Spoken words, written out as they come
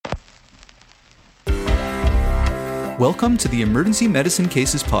Welcome to the Emergency Medicine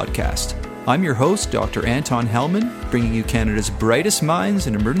Cases Podcast. I'm your host, Dr. Anton Hellman, bringing you Canada's brightest minds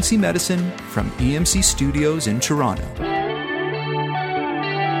in emergency medicine from EMC Studios in Toronto.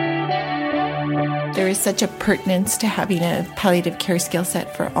 There is such a pertinence to having a palliative care skill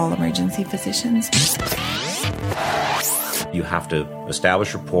set for all emergency physicians. You have to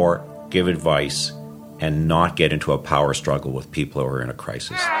establish rapport, give advice, and not get into a power struggle with people who are in a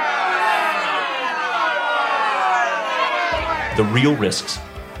crisis. The real risks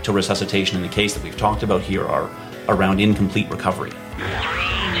to resuscitation in the case that we've talked about here are around incomplete recovery.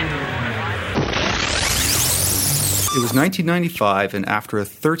 It was 1995, and after a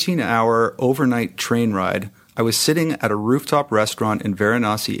 13-hour overnight train ride, I was sitting at a rooftop restaurant in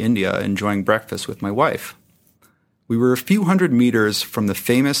Varanasi, India, enjoying breakfast with my wife. We were a few hundred meters from the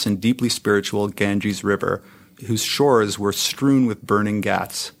famous and deeply spiritual Ganges River, whose shores were strewn with burning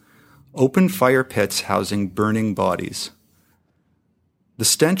ghats, open fire pits housing burning bodies. The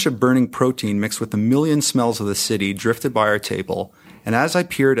stench of burning protein mixed with the million smells of the city drifted by our table, and as I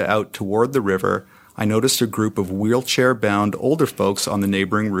peered out toward the river, I noticed a group of wheelchair-bound older folks on the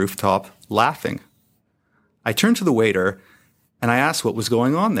neighboring rooftop laughing. I turned to the waiter, and I asked what was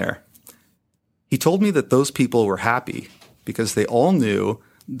going on there. He told me that those people were happy because they all knew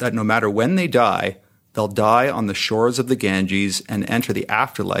that no matter when they die, they'll die on the shores of the Ganges and enter the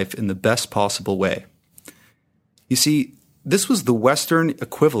afterlife in the best possible way. You see, this was the Western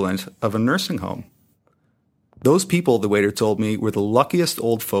equivalent of a nursing home. Those people, the waiter told me, were the luckiest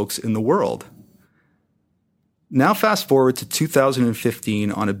old folks in the world. Now fast forward to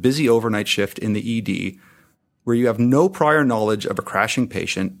 2015 on a busy overnight shift in the ED, where you have no prior knowledge of a crashing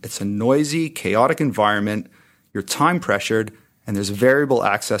patient. It's a noisy, chaotic environment, you're time pressured, and there's variable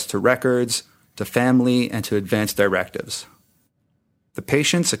access to records, to family, and to advanced directives. The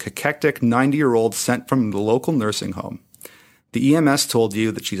patient's a cachectic 90-year-old sent from the local nursing home. The EMS told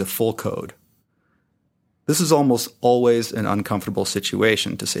you that she's a full code. This is almost always an uncomfortable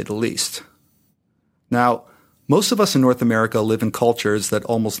situation, to say the least. Now, most of us in North America live in cultures that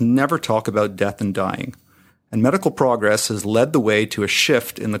almost never talk about death and dying. And medical progress has led the way to a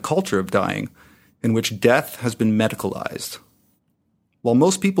shift in the culture of dying, in which death has been medicalized. While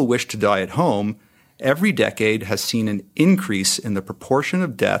most people wish to die at home, every decade has seen an increase in the proportion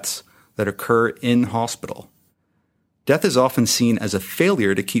of deaths that occur in hospital. Death is often seen as a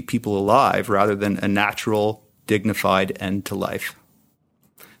failure to keep people alive rather than a natural, dignified end to life.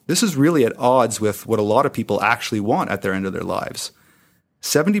 This is really at odds with what a lot of people actually want at their end of their lives.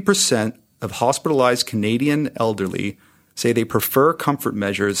 70% of hospitalized Canadian elderly say they prefer comfort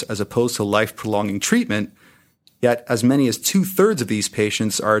measures as opposed to life-prolonging treatment, yet as many as 2/3 of these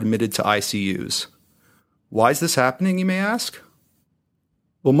patients are admitted to ICUs. Why is this happening, you may ask?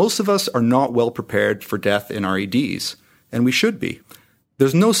 Well, most of us are not well prepared for death in our EDs, and we should be.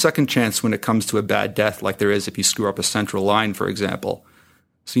 There's no second chance when it comes to a bad death like there is if you screw up a central line, for example.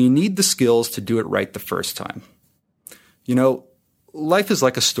 So you need the skills to do it right the first time. You know, life is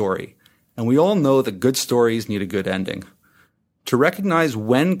like a story. And we all know that good stories need a good ending. To recognize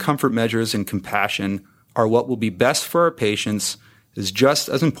when comfort measures and compassion are what will be best for our patients is just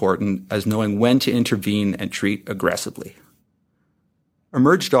as important as knowing when to intervene and treat aggressively.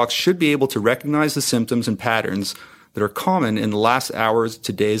 Emerge docs should be able to recognize the symptoms and patterns that are common in the last hours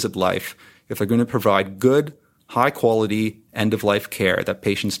to days of life if they're going to provide good, high-quality, end-of-life care that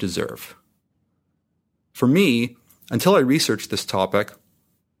patients deserve. For me, until I researched this topic,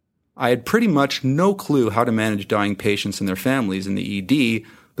 I had pretty much no clue how to manage dying patients and their families in the ED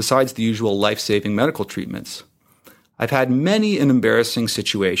besides the usual life-saving medical treatments. I've had many an embarrassing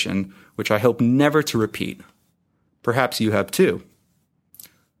situation, which I hope never to repeat. Perhaps you have too.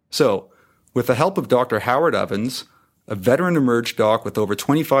 So, with the help of Dr. Howard Ovens, a veteran Emerge doc with over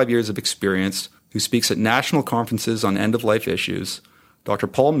 25 years of experience who speaks at national conferences on end-of-life issues, Dr.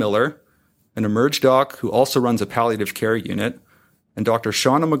 Paul Miller, an Emerge doc who also runs a palliative care unit, and Dr.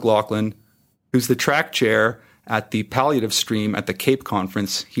 Shauna McLaughlin, who's the track chair at the palliative stream at the CAPE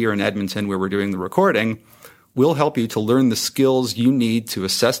conference here in Edmonton where we're doing the recording, will help you to learn the skills you need to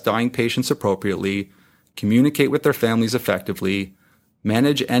assess dying patients appropriately, communicate with their families effectively,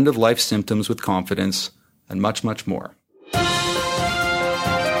 manage end-of-life symptoms with confidence, and much, much more.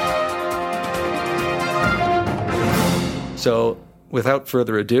 So, without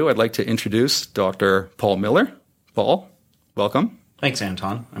further ado, I'd like to introduce Dr. Paul Miller. Paul, welcome. Thanks,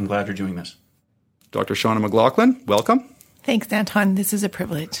 Anton. I'm glad you're doing this. Dr. Shauna McLaughlin, welcome. Thanks, Anton. This is a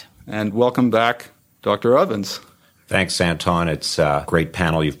privilege. And welcome back, Dr. Ovens. Thanks, Anton. It's a great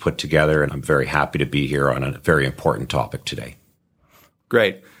panel you've put together, and I'm very happy to be here on a very important topic today.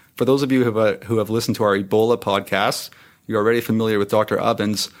 Great. For those of you who have listened to our Ebola podcast, you're already familiar with Dr.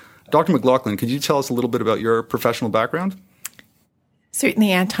 Ovens. Dr. McLaughlin, could you tell us a little bit about your professional background?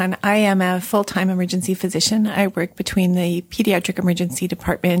 Certainly, Anton. I am a full-time emergency physician. I work between the pediatric emergency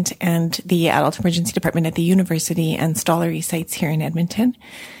department and the adult emergency department at the university and Stollery sites here in Edmonton.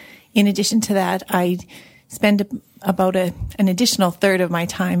 In addition to that, I spend about an additional third of my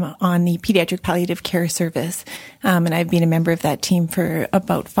time on the pediatric palliative care service. And I've been a member of that team for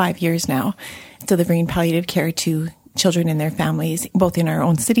about 5 years now, delivering palliative care to children and their families, both in our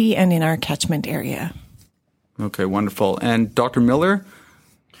own city and in our catchment area. Okay, wonderful. And Dr. Miller?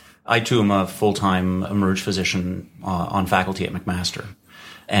 I, too, am a full-time emerge physician on faculty at McMaster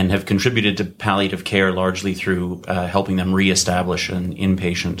and have contributed to palliative care largely through helping them reestablish an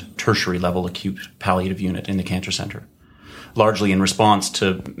inpatient tertiary-level acute palliative unit in the Cancer Centre, largely in response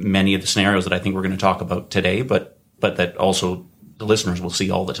to many of the scenarios that I think we're going to talk about today, but that also the listeners will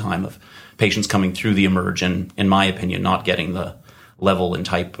see all the time of patients coming through the emerge and, in my opinion, not getting the level and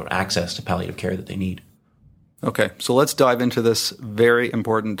type or access to palliative care that they need. Okay, so let's dive into this very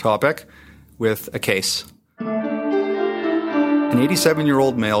important topic with a case. An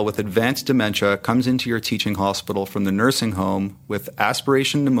 87-year-old male with advanced dementia comes into your teaching hospital from the nursing home with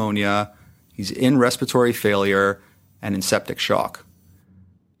aspiration pneumonia, he's in respiratory failure, and in septic shock.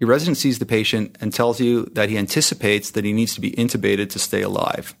 Your resident sees the patient and tells you that he anticipates that he needs to be intubated to stay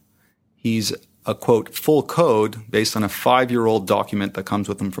alive. He's a, quote, full code based on a 5-year-old document that comes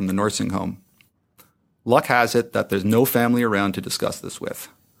with him from the nursing home. Luck has it that there's no family around to discuss this with.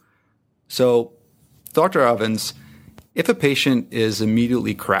 So, Dr. Ovens, if a patient is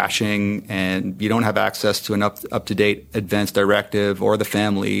immediately crashing and you don't have access to an up-to-date advance directive or the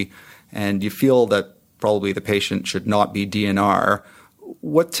family, and you feel that probably the patient should not be DNR,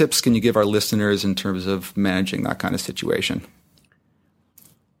 what tips can you give our listeners in terms of managing that kind of situation?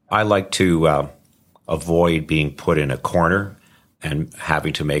 I like to avoid being put in a corner and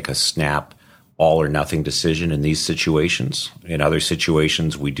having to make a snap all or nothing decision in these situations. In other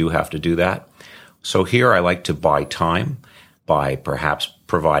situations, we do have to do that. So here I like to buy time by perhaps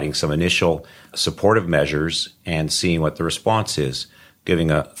providing some initial supportive measures and seeing what the response is,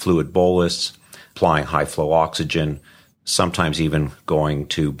 giving a fluid bolus, applying high flow oxygen, sometimes even going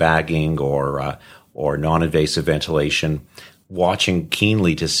to bagging or non-invasive ventilation, watching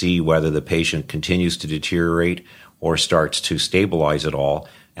keenly to see whether the patient continues to deteriorate or starts to stabilize at all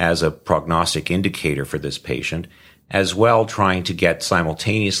as a prognostic indicator for this patient, as well trying to get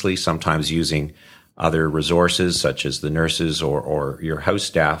simultaneously, sometimes using other resources such as the nurses or your house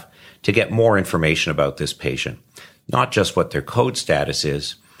staff, to get more information about this patient. Not just what their code status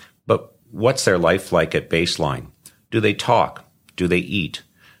is, but what's their life like at baseline? Do they talk? Do they eat?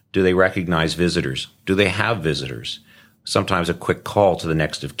 Do they recognize visitors? Do they have visitors? Sometimes a quick call to the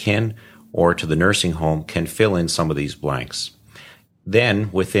next of kin or to the nursing home can fill in some of these blanks.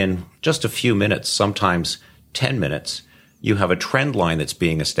 Then, within just a few minutes, sometimes 10 minutes, you have a trend line that's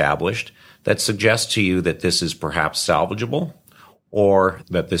being established that suggests to you that this is perhaps salvageable or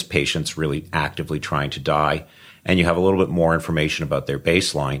that this patient's really actively trying to die, and you have a little bit more information about their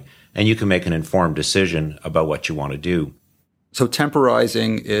baseline, and you can make an informed decision about what you want to do. So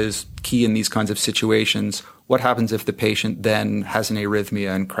temporizing is key in these kinds of situations. What happens if the patient then has an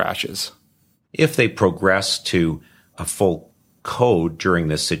arrhythmia and crashes? If they progress to a full code during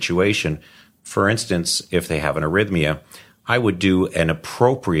this situation, for instance, if they have an arrhythmia, I would do an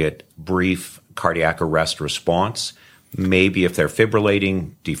appropriate brief cardiac arrest response. Maybe if they're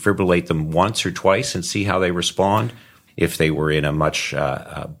fibrillating, defibrillate them once or twice and see how they respond. If they were in a much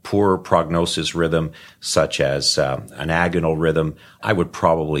poorer prognosis rhythm, such as an agonal rhythm, I would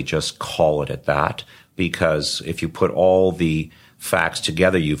probably just call it at that, because if you put all the facts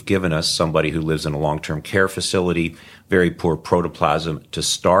together you've given us, somebody who lives in a long-term care facility, very poor protoplasm to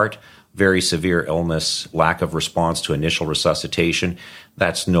start, very severe illness, lack of response to initial resuscitation,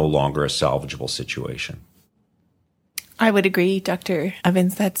 that's no longer a salvageable situation. I would agree, Dr.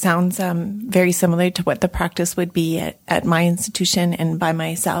 Ovens. That sounds very similar to what the practice would be at my institution and by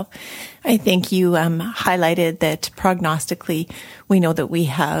myself. I think you highlighted that prognostically, we know that we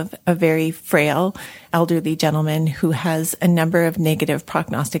have a very frail elderly gentleman who has a number of negative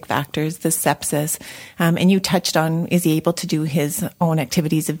prognostic factors, the sepsis. And you touched on, is he able to do his own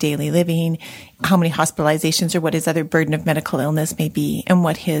activities of daily living, how many hospitalizations or what his other burden of medical illness may be, and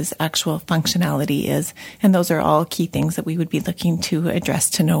what his actual functionality is. And those are all key things that we would be looking to address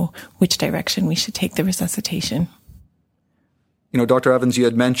to know which direction we should take the resuscitation. You know, Dr. Ovens, you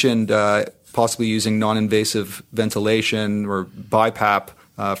had mentioned possibly using non-invasive ventilation or BiPAP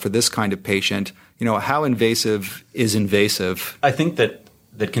for this kind of patient. You know, how invasive is invasive? I think that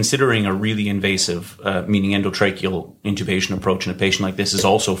that considering a really invasive, meaning endotracheal intubation approach in a patient like this is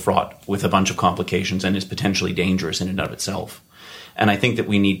also fraught with a bunch of complications and is potentially dangerous in and of itself. And I think that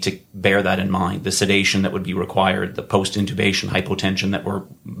we need to bear that in mind. The sedation that would be required, the post-intubation hypotension that we're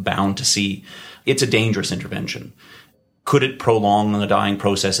bound to see, it's a dangerous intervention. Could it prolong the dying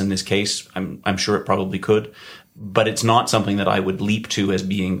process in this case? I'm sure it probably could. But it's not something that I would leap to as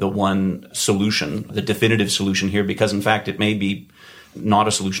being the one solution, the definitive solution here, because in fact it may be not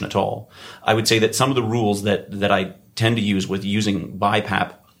a solution at all. I would say that some of the rules that I tend to use with using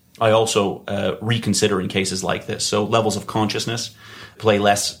BiPAP, I also reconsider in cases like this. So levels of consciousness play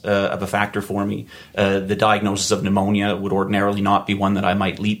less of a factor for me. The diagnosis of pneumonia would ordinarily not be one that I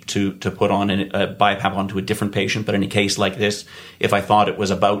might leap to put on a BiPAP onto a different patient. But in a case like this, if I thought it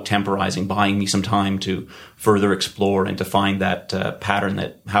was about temporizing, buying me some time to further explore and to find that pattern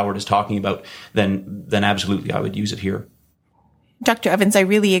that Howard is talking about, then absolutely I would use it here. Dr. Evans, I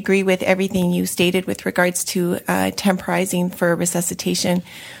really agree with everything you stated with regards to temporizing for resuscitation.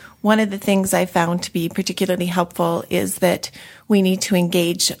 One of the things I found to be particularly helpful is that we need to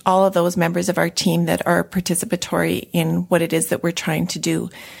engage all of those members of our team that are participatory in what it is that we're trying to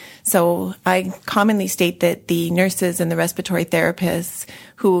do. So I commonly state that the nurses and the respiratory therapists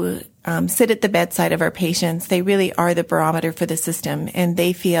who sit at the bedside of our patients, they really are the barometer for the system, and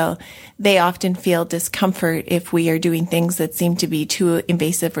they often feel discomfort if we are doing things that seem to be too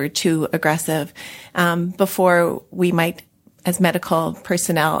invasive or too aggressive before we might, as medical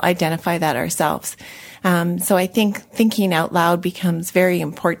personnel, identify that ourselves. So I think thinking out loud becomes very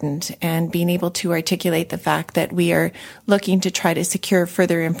important, and being able to articulate the fact that we are looking to try to secure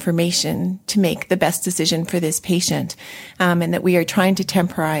further information to make the best decision for this patient, and that we are trying to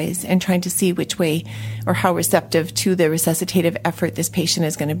temporize and trying to see which way or how receptive to the resuscitative effort this patient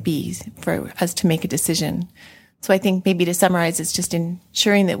is going to be for us to make a decision. So I think maybe to summarize, it's just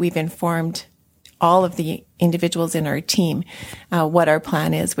ensuring that we've informed all of the individuals in our team what our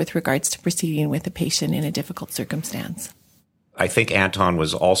plan is with regards to proceeding with a patient in a difficult circumstance. I think Anton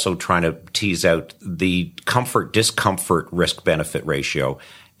was also trying to tease out the comfort-discomfort risk-benefit ratio.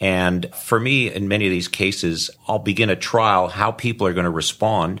 And for me, in many of these cases, I'll begin a trial. How people are going to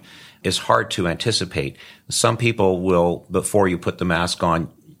respond is hard to anticipate. Some people will, before you put the mask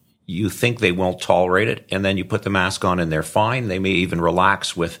on, you think they won't tolerate it, and then you put the mask on and they're fine. They may even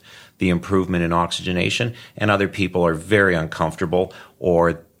relax with the improvement in oxygenation, and other people are very uncomfortable,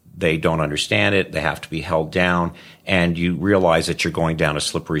 or they don't understand it. They have to be held down, and you realize that you're going down a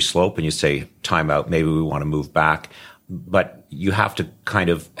slippery slope, and you say, time out, maybe we want to move back. But you have to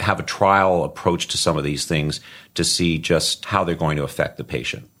kind of have a trial approach to some of these things to see just how they're going to affect the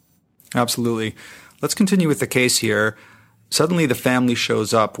patient. Absolutely. Let's continue with the case here. Suddenly the family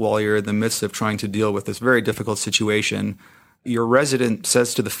shows up while you're in the midst of trying to deal with this very difficult situation. Your resident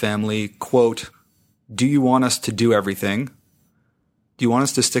says to the family, quote, "Do you want us to do everything? Do you want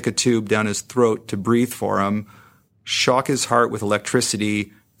us to stick a tube down his throat to breathe for him, shock his heart with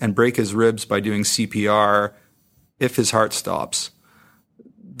electricity, and break his ribs by doing CPR if his heart stops?"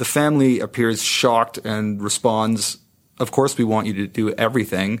 The family appears shocked and responds, "Of course we want you to do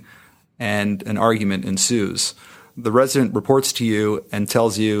everything," and an argument ensues. The resident reports to you and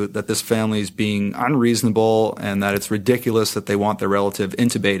tells you that this family is being unreasonable and that it's ridiculous that they want their relative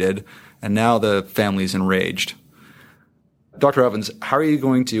intubated, and now the family's enraged. Dr. Evans, how are you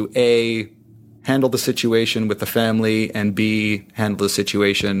going to, A, handle the situation with the family, and B, handle the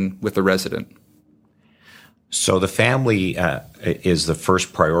situation with the resident? So the family is the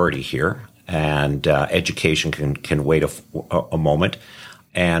first priority here, and education can wait a moment.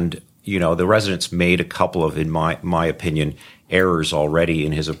 And you know, the resident's made a couple of, in my opinion, errors already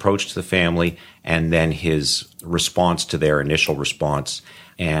in his approach to the family and then his response to their initial response.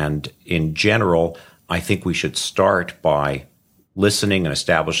 And in general, I think we should start by listening and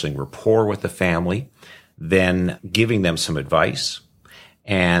establishing rapport with the family, then giving them some advice,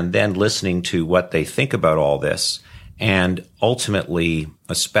 and then listening to what they think about all this. And ultimately,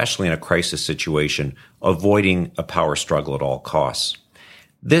 especially in a crisis situation, avoiding a power struggle at all costs.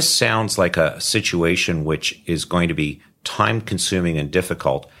 This sounds like a situation which is going to be time-consuming and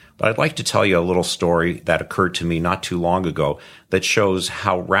difficult, but I'd like to tell you a little story that occurred to me not too long ago that shows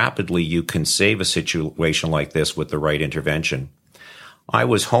how rapidly you can save a situation like this with the right intervention. I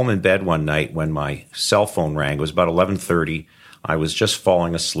was home in bed one night when my cell phone rang. It was about 11:30. I was just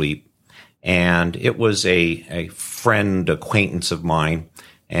falling asleep, and it was a friend, acquaintance of mine,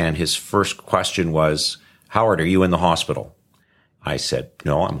 and his first question was, "Howard, are you in the hospital?" I said,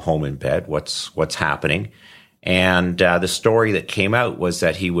 "No, I'm home in bed. What's happening?" And the story that came out was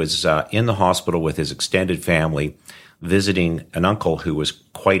that he was in the hospital with his extended family. visiting an uncle who was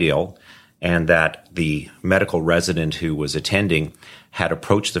quite ill, and that the medical resident who was attending had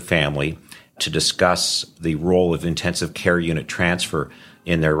approached the family to discuss the role of intensive care unit transfer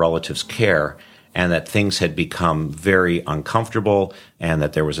in their relative's care, and that things had become very uncomfortable, and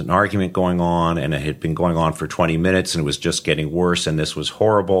that there was an argument going on, and it had been going on for 20 minutes, and it was just getting worse, and this was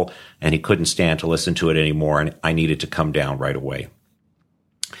horrible, and he couldn't stand to listen to it anymore, and I needed to come down right away.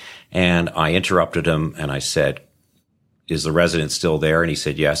 And I interrupted him, and I said, "Is the resident still there?" And he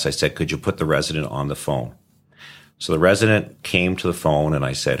said, "Yes." I said, "Could you put the resident on the phone?" So the resident came to the phone, and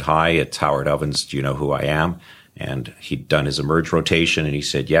I said, "Hi, it's Howard Ovens. Do you know who I am?" And he'd done his emerge rotation, and he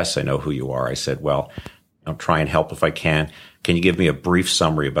said, "Yes, I know who you are." I said, "Well, I'll try and help if I can. Can you give me a brief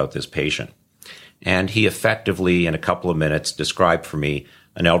summary about this patient?" And he effectively, in a couple of minutes, described for me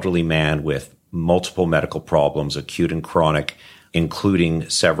an elderly man with multiple medical problems, acute and chronic, including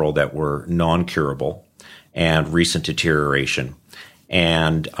several that were non-curable and recent deterioration.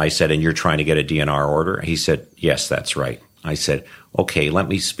 And I said, "And you're trying to get a DNR order?" He said, "Yes, that's right." I said, "Okay, let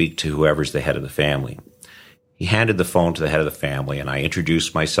me speak to whoever's the head of the family." He handed the phone to the head of the family, and I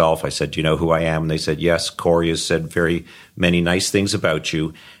introduced myself. I said, "Do you know who I am?" And they said, "Yes, Corey has said very many nice things about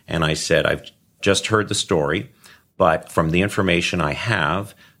you." And I said, "I've just heard the story, but from the information I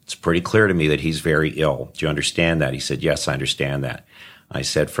have, it's pretty clear to me that he's very ill. Do you understand that?" He said, "Yes, I understand that." I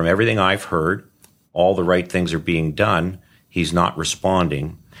said, "From everything I've heard, all the right things are being done. He's not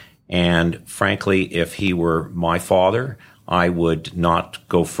responding. And frankly, if he were my father, I would not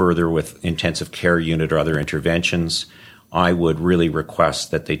go further with intensive care unit or other interventions. I would really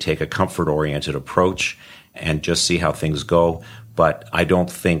request that they take a comfort-oriented approach and just see how things go. But I don't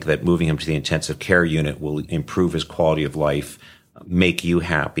think that moving him to the intensive care unit will improve his quality of life, make you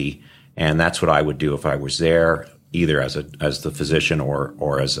happy. And that's what I would do if I was there, either as the physician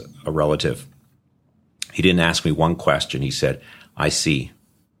or as a relative." He didn't ask me one question. He said, "I see.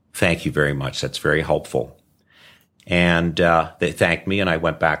 Thank you very much. That's very helpful." And they thanked me, and I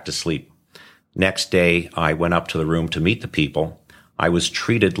went back to sleep. Next day, I went up to the room to meet the people. I was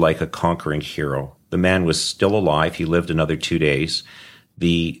treated like a conquering hero. The man was still alive. He lived another 2 days.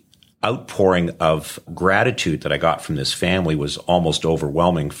 The outpouring of gratitude that I got from this family was almost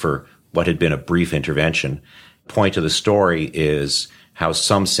overwhelming for what had been a brief intervention. Point of the story is how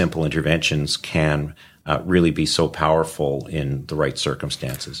some simple interventions can really be so powerful in the right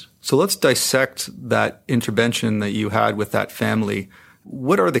circumstances. So let's dissect that intervention that you had with that family.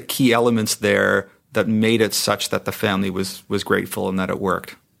 What are the key elements there that made it such that the family was grateful and that it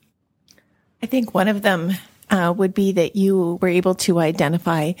worked? I think one of them would be that you were able to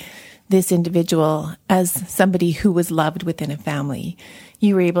identify this individual as somebody who was loved within a family.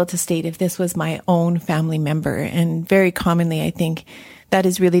 You were able to state, if this was my own family member, and very commonly, I think that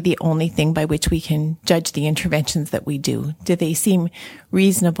is really the only thing by which we can judge the interventions that we do. Do they seem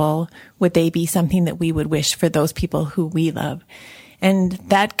reasonable? Would they be something that we would wish for those people who we love? And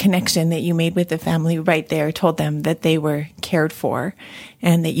that connection that you made with the family right there told them that they were cared for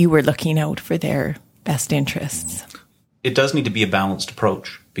and that you were looking out for their best interests. It does need to be a balanced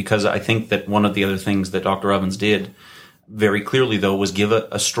approach, because I think that one of the other things that Dr. Ovens did very clearly, though, was give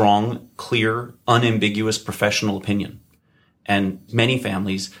a strong, clear, unambiguous professional opinion. And many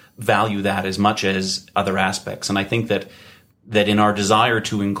families value that as much as other aspects. And I think that in our desire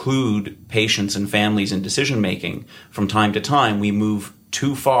to include patients and families in decision-making, from time to time, we move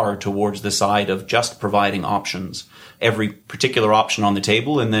too far towards the side of just providing options. Every particular option on the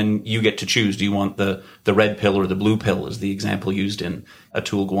table, and then you get to choose. Do you want the red pill or the blue pill, is the example used in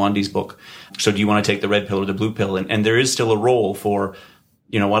Atul Gawande's book. So do you want to take the red pill or the blue pill? And there is still a role for,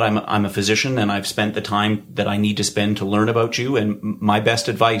 you know what, I'm a physician and I've spent the time that I need to spend to learn about you. And my best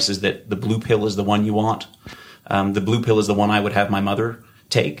advice is that the blue pill is the one you want. The blue pill is the one I would have my mother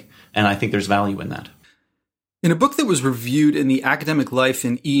take. And I think there's value in that. In a book that was reviewed in the Academic Life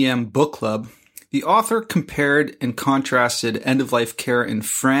in EM Book Club, the author compared and contrasted end-of-life care in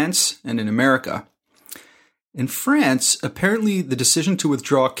France and in America. In France, apparently the decision to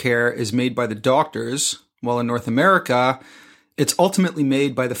withdraw care is made by the doctors, while in North America, it's ultimately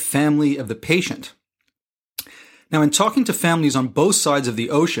made by the family of the patient. Now, in talking to families on both sides of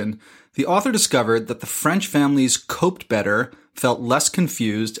the ocean, the author discovered that the French families coped better, felt less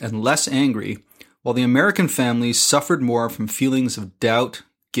confused, and less angry, while the American families suffered more from feelings of doubt,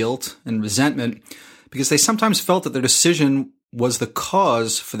 guilt, and resentment because they sometimes felt that their decision was the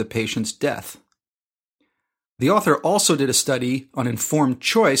cause for the patient's death. The author also did a study on informed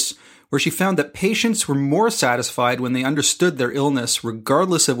choice where she found that patients were more satisfied when they understood their illness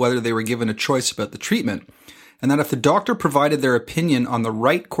regardless of whether they were given a choice about the treatment, and that if the doctor provided their opinion on the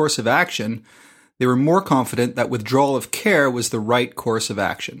right course of action, They were more confident that withdrawal of care was the right course of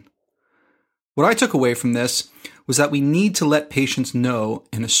action. What I took away from this was that we need to let patients know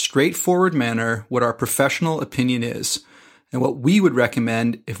in a straightforward manner what our professional opinion is and what we would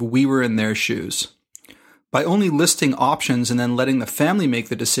recommend if we were in their shoes. By only listing options and then letting the family make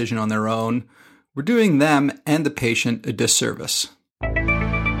the decision on their own, we're doing them and the patient a disservice.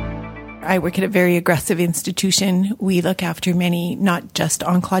 I work at a very aggressive institution. We look after many, not just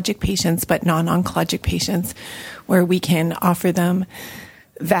oncologic patients, but non-oncologic patients, where we can offer them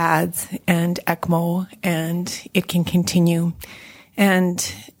VADS and ECMO, and it can continue. And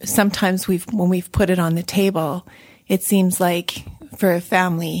sometimes when we've put it on the table, it seems like for a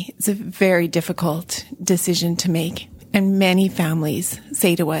family, it's a very difficult decision to make. And many families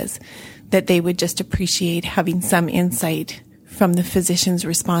say to us that they would just appreciate having some insight from the physicians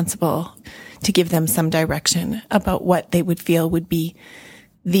responsible to give them some direction about what they would feel would be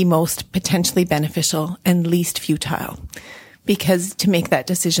the most potentially beneficial and least futile, because to make that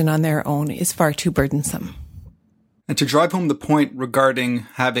decision on their own is far too burdensome. And to drive home the point regarding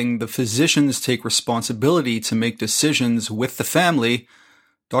having the physicians take responsibility to make decisions with the family,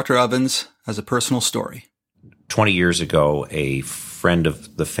 Dr. Ovens has a personal story. 20 years ago, a friend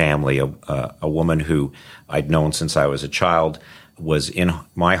of the family, a woman who I'd known since I was a child, was in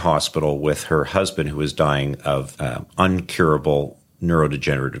my hospital with her husband who was dying of uncurable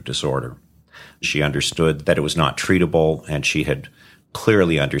neurodegenerative disorder. She understood that it was not treatable, and she had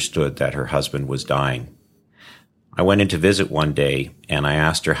clearly understood that her husband was dying. I went in to visit one day, and I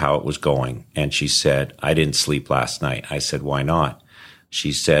asked her how it was going, and she said, "I didn't sleep last night." I said, "Why not?"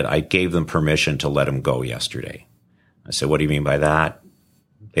 She said, "I gave them permission to let him go yesterday." I said, "What do you mean by that?"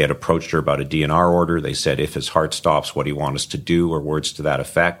 They had approached her about a DNR order. They said, "If his heart stops, what do you want us to do?" or words to that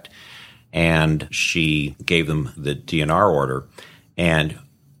effect. And she gave them the DNR order and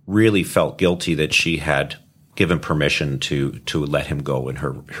really felt guilty that she had given permission to let him go, in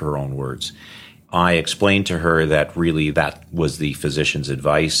her own words. I explained to her that really that was the physician's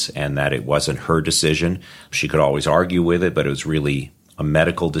advice and that it wasn't her decision. She could always argue with it, but it was really a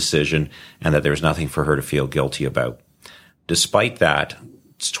medical decision and that there was nothing for her to feel guilty about. Despite that,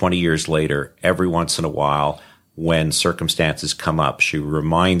 it's 20 years later, every once in a while, when circumstances come up, she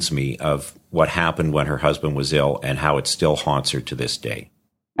reminds me of what happened when her husband was ill and how it still haunts her to this day.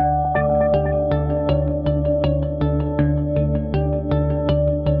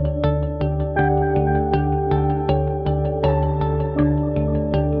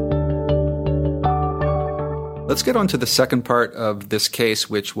 Let's get on to the second part of this case,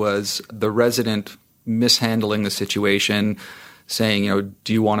 which was the resident mishandling the situation, saying,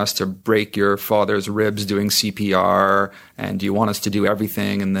 do you want us to break your father's ribs doing CPR? And do you want us to do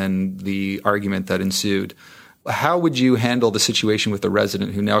everything? And then the argument that ensued. How would you handle the situation with the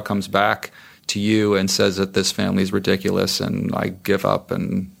resident who now comes back to you and says that this family is ridiculous and I give up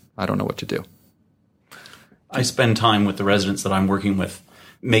and I don't know what to do? I spend time with the residents that I'm working with,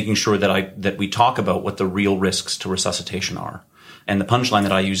 making sure that we talk about what the real risks to resuscitation are. And the punchline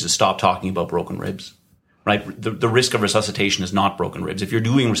that I use is stop talking about broken ribs, right? The risk of resuscitation is not broken ribs. If you're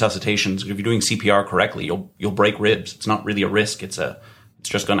doing resuscitations, if you're doing CPR correctly, you'll break ribs. It's not really a risk. It's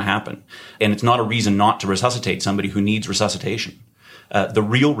just going to happen. And it's not a reason not to resuscitate somebody who needs resuscitation. The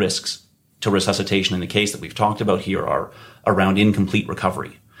real risks to resuscitation in the case that we've talked about here are around incomplete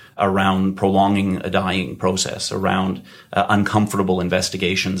recovery, around prolonging a dying process, around uncomfortable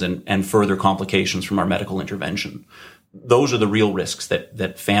investigations and further complications from our medical intervention. Those are the real risks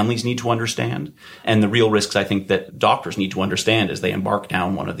that families need to understand, and the real risks I think that doctors need to understand as they embark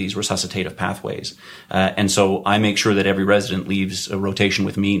down one of these resuscitative pathways. And so I make sure that every resident leaves a rotation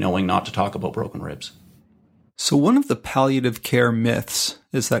with me knowing not to talk about broken ribs. So one of the palliative care myths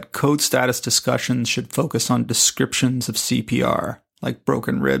is that code status discussions should focus on descriptions of CPR, like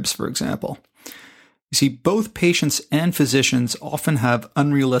broken ribs, for example. You see, both patients and physicians often have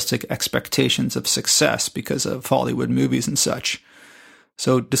unrealistic expectations of success because of Hollywood movies and such.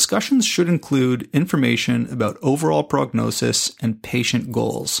 So discussions should include information about overall prognosis and patient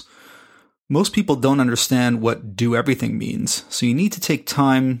goals. Most people don't understand what do everything means, so you need to take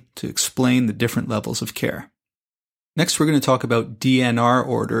time to explain the different levels of care. Next, we're going to talk about DNR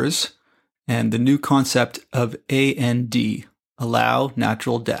orders and the new concept of AND, allow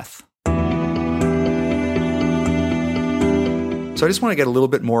natural death. So I just want to get a little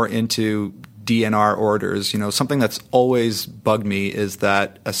bit more into DNR orders. Something that's always bugged me is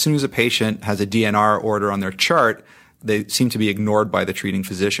that as soon as a patient has a DNR order on their chart, they seem to be ignored by the treating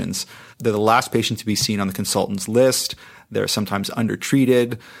physicians. They're the last patient to be seen on the consultant's list. They're sometimes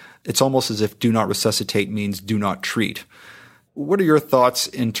undertreated. It's almost as if do not resuscitate means do not treat. What are your thoughts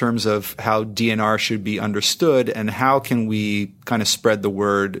in terms of how DNR should be understood, and how can we kind of spread the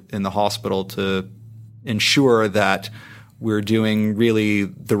word in the hospital to ensure that we're doing really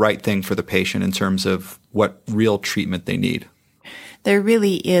the right thing for the patient in terms of what real treatment they need? There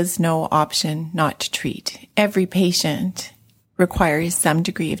really is no option not to treat. Every patient requires some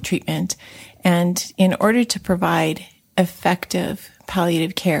degree of treatment. And in order to provide effective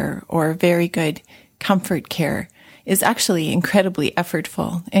palliative care or very good comfort care is actually incredibly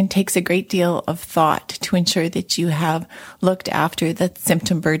effortful and takes a great deal of thought to ensure that you have looked after the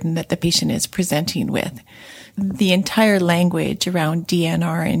symptom burden that the patient is presenting with. The entire language around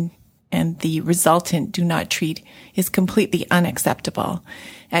DNR and the resultant do not treat is completely unacceptable.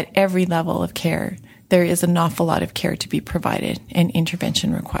 At every level of care, there is an awful lot of care to be provided and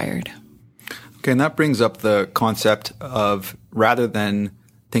intervention required. Okay, and that brings up the concept of, rather than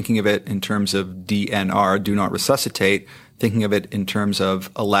thinking of it in terms of DNR, do not resuscitate, thinking of it in terms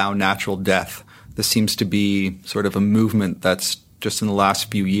of allow natural death. This seems to be sort of a movement that's just in the last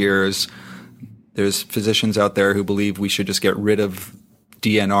few years. There's physicians out there who believe we should just get rid of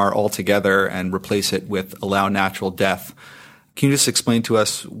DNR altogether and replace it with allow natural death. Can you just explain to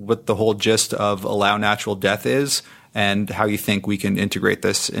us what the whole gist of allow natural death is and how you think we can integrate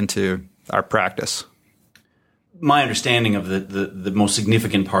this into our practice? My understanding of the most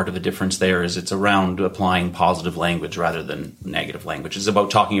significant part of the difference there is it's around applying positive language rather than negative language. It's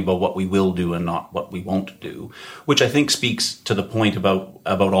about talking about what we will do and not what we won't do, which I think speaks to the point about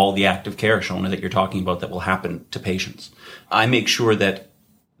all the active care, Shona, that you're talking about that will happen to patients. I make sure that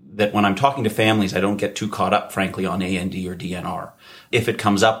when I'm talking to families, I don't get too caught up, frankly, on AND or DNR. If it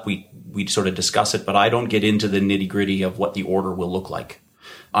comes up, we sort of discuss it, but I don't get into the nitty-gritty of what the order will look like.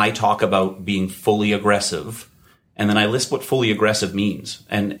 I talk about being fully aggressive, and then I list what fully aggressive means.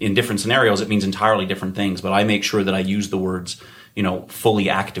 And in different scenarios, it means entirely different things, but I make sure that I use the words, fully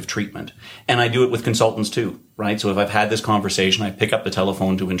active treatment. And I do it with consultants too, right? So if I've had this conversation, I pick up the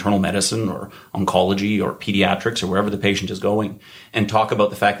telephone to internal medicine or oncology or pediatrics or wherever the patient is going and talk about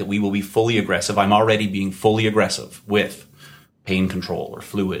the fact that we will be fully aggressive. I'm already being fully aggressive with pain control or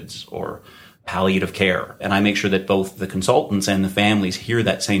fluids or palliative care. And I make sure that both the consultants and the families hear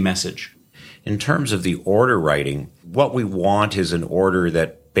that same message. In terms of the order writing, what we want is an order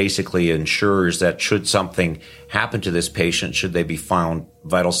that basically ensures that should something happen to this patient, should they be found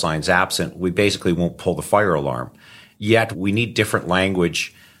vital signs absent, we basically won't pull the fire alarm. Yet we need different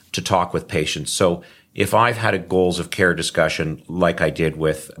language to talk with patients. So if I've had a goals of care discussion like I did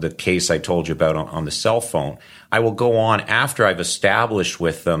with the case I told you about on the cell phone, I will go on after I've established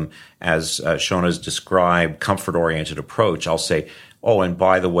with them, as Shona's described, comfort-oriented approach. I'll say, oh, and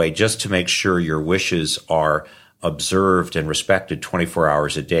by the way, just to make sure your wishes are observed and respected 24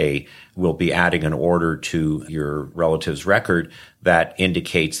 hours a day, we'll be adding an order to your relative's record that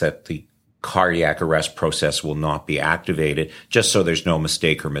indicates that the cardiac arrest process will not be activated, just so there's no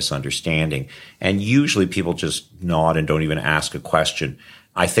mistake or misunderstanding. And usually people just nod and don't even ask a question.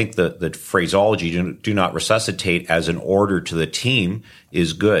 I think the phraseology, do not resuscitate, as an order to the team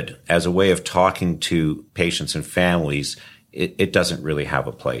is good. As a way of talking to patients and families, it doesn't really have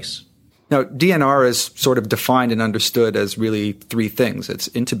a place. Now, DNR is sort of defined and understood as really three things. It's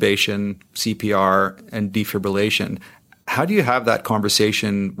intubation, CPR, and defibrillation. How do you have that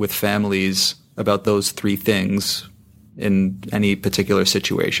conversation with families about those three things in any particular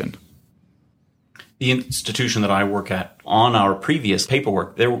situation? The institution that I work at, on our previous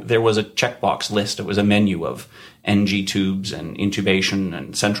paperwork, there was a checkbox list. It was a menu of NG tubes and intubation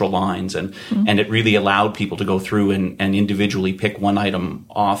and central lines, and it really allowed people to go through and individually pick one item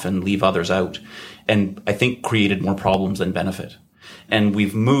off and leave others out, and I think created more problems than benefit. And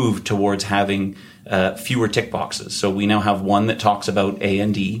we've moved towards having fewer tick boxes. So we now have one that talks about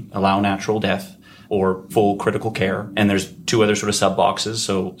A&D, allow natural death, or full critical care. And there's two other sort of sub boxes.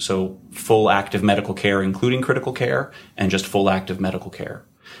 So full active medical care, including critical care, and just full active medical care.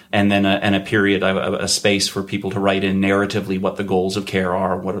 And then a period, a space for people to write in narratively what the goals of care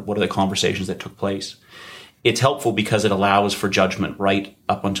are, what are the conversations that took place. It's helpful because it allows for judgment right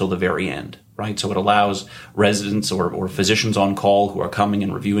up until the very end, right? So it allows residents or physicians on call who are coming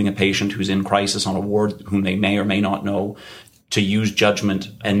and reviewing a patient who's in crisis on a ward, whom they may or may not know, to use judgment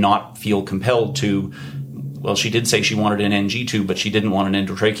and not feel compelled to, well, she did say she wanted an NG tube, but she didn't want an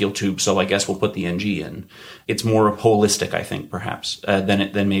endotracheal tube, so I guess we'll put the NG in. It's more holistic, I think, perhaps,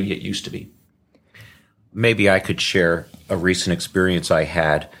 than maybe it used to be. Maybe I could share a recent experience I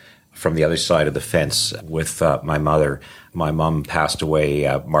had from the other side of the fence with my mother. My mom passed away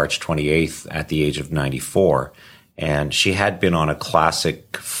March 28th at the age of 94, and she had been on a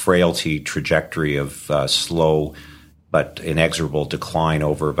classic frailty trajectory of slow but inexorable decline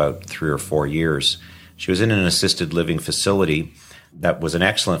over about 3 or 4 years. She was in an assisted living facility that was an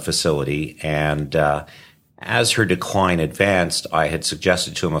excellent facility, and as her decline advanced, I had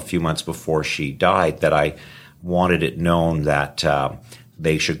suggested to him a few months before she died that I wanted it known that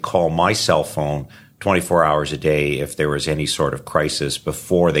they should call my cell phone 24 hours a day if there was any sort of crisis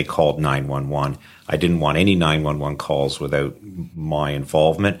before they called 911. I didn't want any 911 calls without my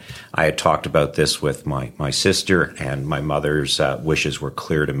involvement. I had talked about this with my sister, and my mother's wishes were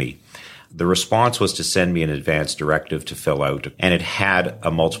clear to me. The response was to send me an advance directive to fill out, and it had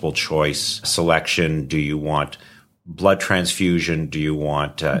a multiple choice selection. Do you want blood transfusion? Do you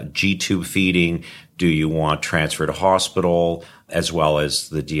want G-tube feeding? Do you want transfer to hospital? As well as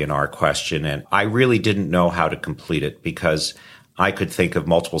the DNR question. And I really didn't know how to complete it because I could think of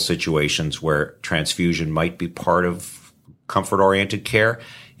multiple situations where transfusion might be part of comfort-oriented care.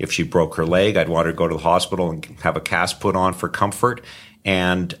 If she broke her leg, I'd want her to go to the hospital and have a cast put on for comfort.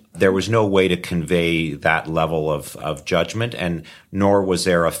 And there was no way to convey that level of judgment, and nor was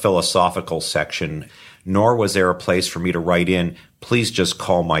there a philosophical section, nor was there a place for me to write in, please just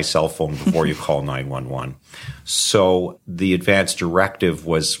call my cell phone before you call 911. So the advance directive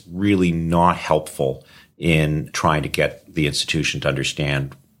was really not helpful in trying to get the institution to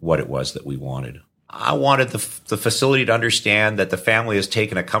understand what it was that we wanted. I wanted the facility to understand that the family has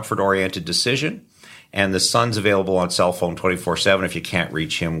taken a comfort-oriented decision, and the son's available on cell phone 24/7. If you can't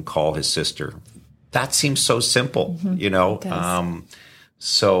reach him, call his sister. That seems so simple, you know.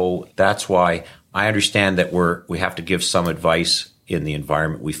 So that's why I understand that we have to give some advice in the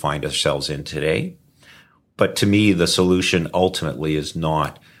environment we find ourselves in today. But to me, the solution ultimately is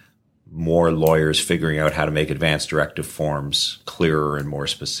not more lawyers figuring out how to make advance directive forms clearer and more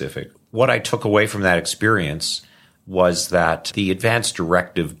specific. What I took away from that experience was that the advance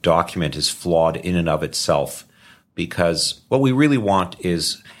directive document is flawed in and of itself, because what we really want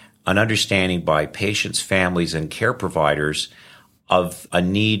is an understanding by patients, families, and care providers of a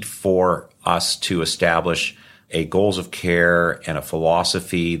need for us to establish a goals of care and a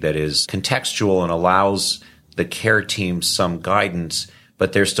philosophy that is contextual and allows the care team some guidance,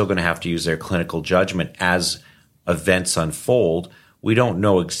 but they're still going to have to use their clinical judgment as events unfold. We don't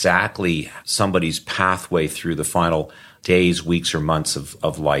know exactly somebody's pathway through the final days, weeks, or months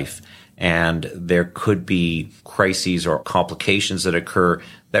of life. And there could be crises or complications that occur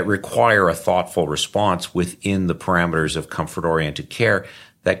that require a thoughtful response within the parameters of comfort-oriented care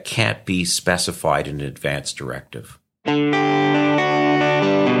that can't be specified in an advance directive.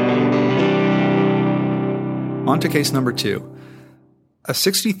 On to case number 2. A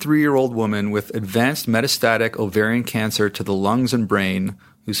 63-year-old woman with advanced metastatic ovarian cancer to the lungs and brain,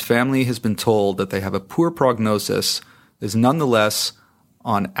 whose family has been told that they have a poor prognosis, is nonetheless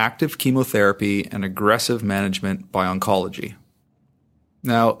on active chemotherapy and aggressive management by oncology.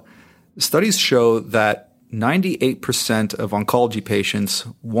 Now, studies show that 98% of oncology patients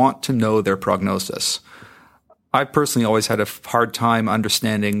want to know their prognosis. I personally always had a hard time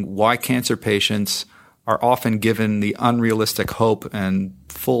understanding why cancer patients are often given the unrealistic hope and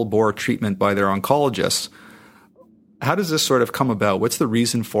full-bore treatment by their oncologists. How does this sort of come about? What's the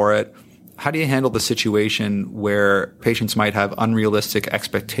reason for it? How do you handle the situation where patients might have unrealistic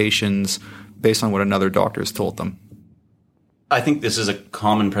expectations based on what another doctor has told them? I think this is a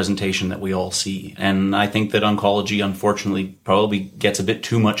common presentation that we all see. And I think that oncology, unfortunately, probably gets a bit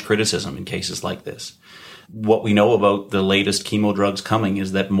too much criticism in cases like this. What we know about the latest chemo drugs coming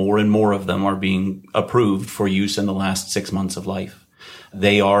is that more and more of them are being approved for use in the last 6 months of life.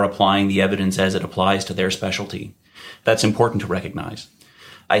 They are applying the evidence as it applies to their specialty. That's important to recognize.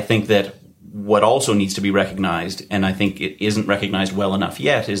 I think that what also needs to be recognized, and I think it isn't recognized well enough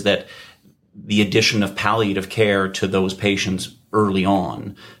yet, is that the addition of palliative care to those patients early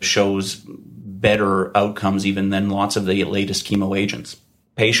on shows better outcomes even than lots of the latest chemo agents.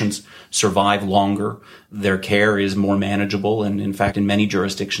 Patients survive longer, their care is more manageable, and in fact, in many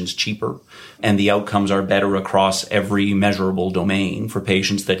jurisdictions, cheaper, and the outcomes are better across every measurable domain for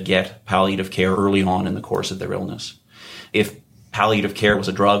patients that get palliative care early on in the course of their illness. If palliative care was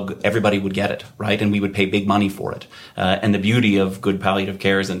a drug, everybody would get it, right? And we would pay big money for it. And the beauty of good palliative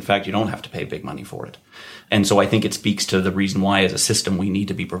care is, in fact, you don't have to pay big money for it. And so I think it speaks to the reason why, as a system, we need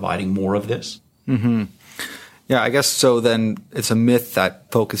to be providing more of this. Mm-hmm. Yeah, I guess so. Then it's a myth that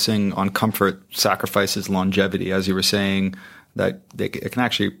focusing on comfort sacrifices longevity, as you were saying, that it can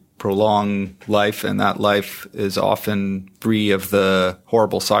actually prolong life, and that life is often free of the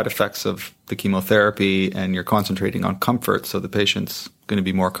horrible side effects of the chemotherapy, and you're concentrating on comfort, so the patient's going to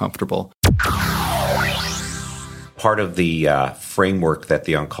be more comfortable. Part of the framework that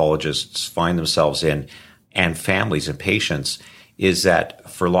the oncologists find themselves in and families and patients is that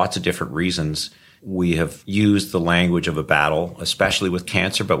for lots of different reasons, we have used the language of a battle, especially with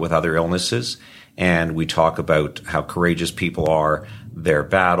cancer, but with other illnesses. And we talk about how courageous people are, their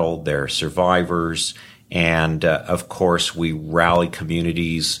battle, their survivors. And of course, we rally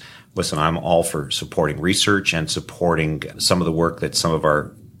communities. Listen, I'm all for supporting research and supporting some of the work that some of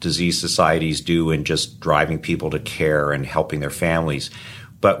our disease societies do in just driving people to care and helping their families.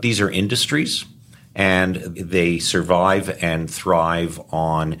 But these are industries, and they survive and thrive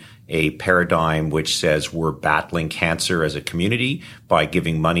on a paradigm which says we're battling cancer as a community by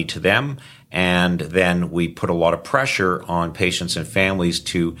giving money to them. And then we put a lot of pressure on patients and families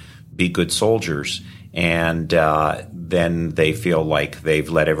to be good soldiers. And then they feel like they've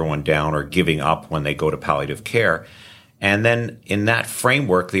let everyone down or giving up when they go to palliative care. And then in that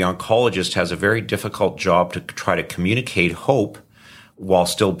framework, the oncologist has a very difficult job to try to communicate hope while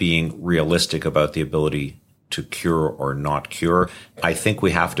still being realistic about the ability to cure or not cure. I think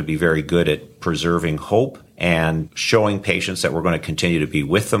we have to be very good at preserving hope and showing patients that we're going to continue to be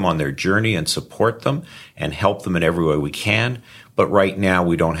with them on their journey and support them and help them in every way we can. But right now,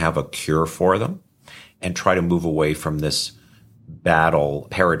 we don't have a cure for them, and try to move away from this battle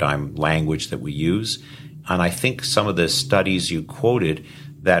paradigm language that we use. And I think some of the studies you quoted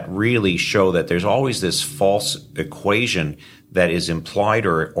that really show that there's always this false equation that is implied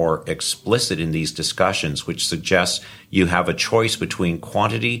or explicit in these discussions, which suggests you have a choice between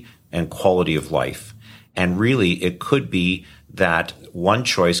quantity and quality of life. And really, it could be that one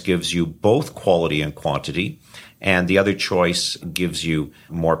choice gives you both quality and quantity, and the other choice gives you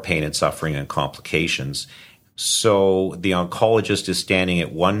more pain and suffering and complications. So the oncologist is standing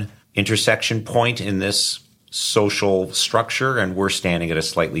at one intersection point in this social structure, and we're standing at a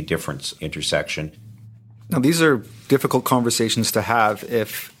slightly different intersection. Now, these are difficult conversations to have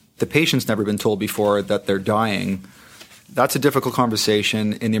if the patient's never been told before that they're dying. That's a difficult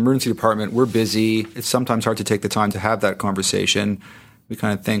conversation. In the emergency department, we're busy. It's sometimes hard to take the time to have that conversation. We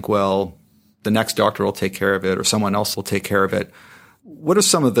kind of think, well, the next doctor will take care of it or someone else will take care of it. What are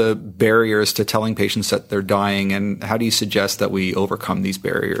some of the barriers to telling patients that they're dying, and how do you suggest that we overcome these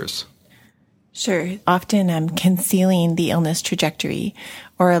barriers? Sure. Often concealing the illness trajectory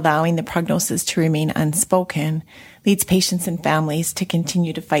or allowing the prognosis to remain unspoken leads patients and families to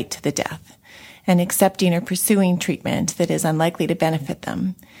continue to fight to the death and accepting or pursuing treatment that is unlikely to benefit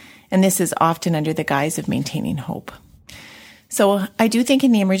them. And this is often under the guise of maintaining hope. So I do think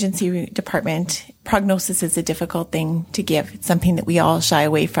in the emergency department, prognosis is a difficult thing to give. It's something that we all shy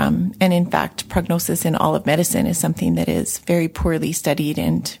away from. And in fact, prognosis in all of medicine is something that is very poorly studied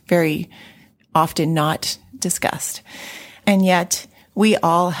and very often not discussed. And yet we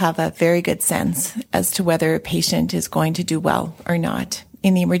all have a very good sense as to whether a patient is going to do well or not.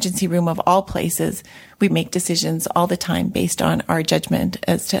 In the emergency room of all places, we make decisions all the time based on our judgment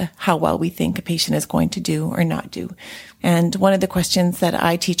as to how well we think a patient is going to do or not do. And one of the questions that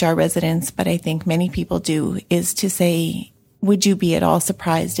I teach our residents, but I think many people do, is to say, would you be at all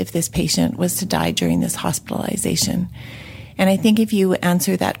surprised if this patient was to die during this hospitalization? And I think if you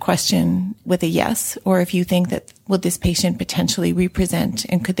answer that question with a yes, or if you think that, will this patient potentially represent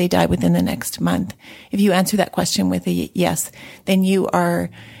and could they die within the next month? If you answer that question with a yes, then you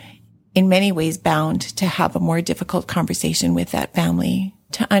are in many ways bound to have a more difficult conversation with that family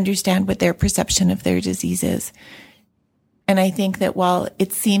to understand what their perception of their disease is. And I think that while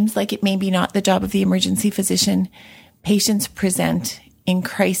it seems like it may be not the job of the emergency physician, patients present in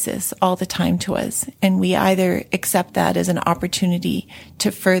crisis all the time to us. And we either accept that as an opportunity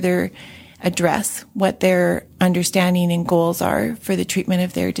to further address what their understanding and goals are for the treatment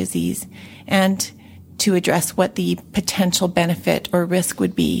of their disease and to address what the potential benefit or risk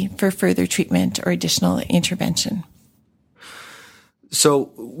would be for further treatment or additional intervention.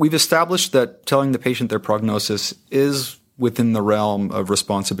 So we've established that telling the patient their prognosis is within the realm of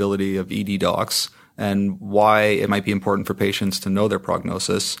responsibility of ED docs, and why it might be important for patients to know their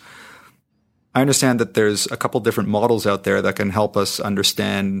prognosis. I understand that there's a couple different models out there that can help us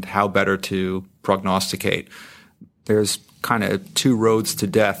understand how better to prognosticate. There's kind of two roads to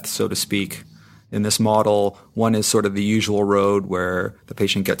death, so to speak. In this model, one is sort of the usual road where the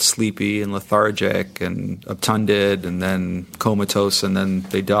patient gets sleepy and lethargic and obtunded and then comatose and then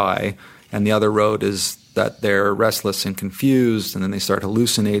they die. And the other road is that they're restless and confused, and then they start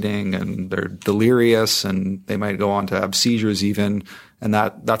hallucinating, and they're delirious, and they might go on to have seizures even, and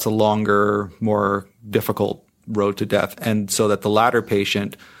that's a longer, more difficult road to death. And so that the latter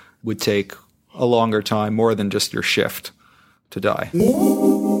patient would take a longer time, more than just your shift, to die.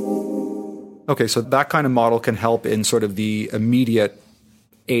 Okay, so that kind of model can help in sort of the immediate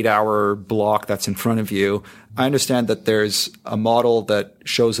 8-hour block that's in front of you. I understand that there's a model that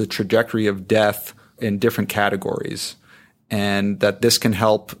shows a trajectory of death in different categories, and that this can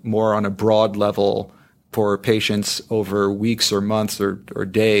help more on a broad level for patients over weeks or months or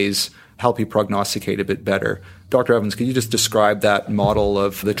days, help you prognosticate a bit better. Dr. Evans, could you just describe that model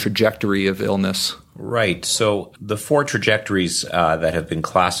of the trajectory of illness? Right. So the 4 trajectories that have been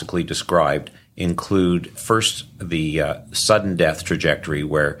classically described include first the sudden death trajectory,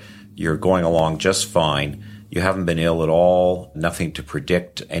 where you're going along just fine. You haven't been ill at all, nothing to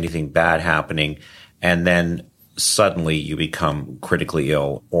predict anything bad happening, and then suddenly you become critically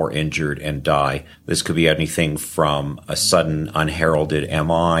ill or injured and die. This could be anything from a sudden unheralded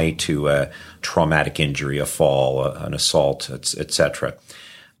MI to a traumatic injury, a fall, an assault, etc.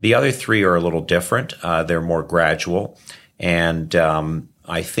 The other 3 are a little different. They're more gradual, and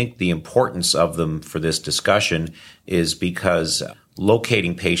I think the importance of them for this discussion is because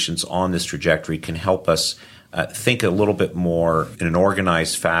locating patients on this trajectory can help us think a little bit more in an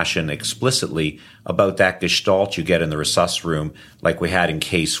organized fashion explicitly about that gestalt you get in the resus room, like we had in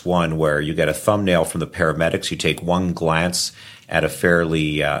case 1, where you get a thumbnail from the paramedics. You take one glance at a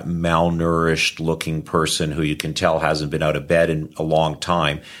fairly malnourished looking person who you can tell hasn't been out of bed in a long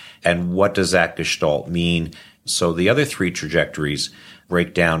time. And what does that gestalt mean? So the other 3 trajectories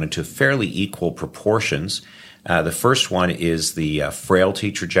break down into fairly equal proportions. The first one is the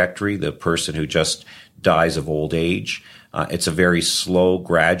frailty trajectory, the person who just dies of old age. It's a very slow,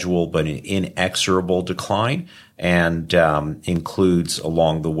 gradual, but an inexorable decline, and includes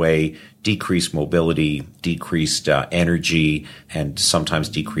along the way decreased mobility, decreased energy, and sometimes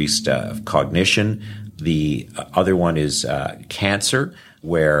decreased cognition. The other one is cancer,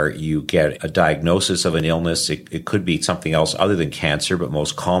 where you get a diagnosis of an illness. It could be something else other than cancer, but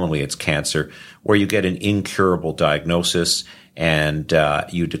most commonly it's cancer, where you get an incurable diagnosis and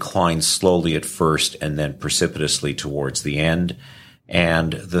you decline slowly at first and then precipitously towards the end.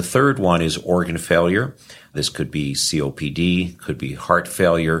 And the third one is organ failure. This could be COPD, could be heart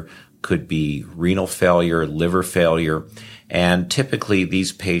failure, could be renal failure, liver failure. And typically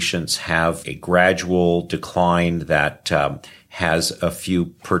these patients have a gradual decline that has a few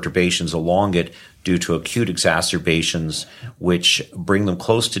perturbations along it due to acute exacerbations, which bring them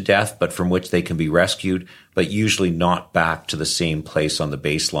close to death, but from which they can be rescued, but usually not back to the same place on the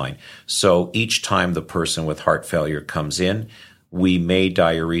baseline. So each time the person with heart failure comes in, we may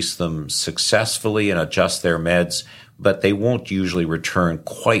diurese them successfully and adjust their meds, but they won't usually return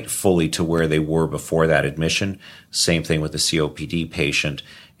quite fully to where they were before that admission. Same thing with the COPD patient.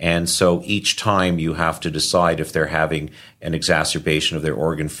 And so each time you have to decide if they're having an exacerbation of their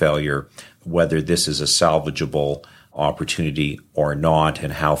organ failure, whether this is a salvageable opportunity or not,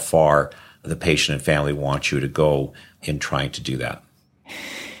 and how far the patient and family want you to go in trying to do that.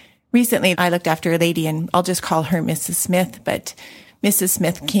 Recently, I looked after a lady, and I'll just call her Mrs. Smith, but Mrs.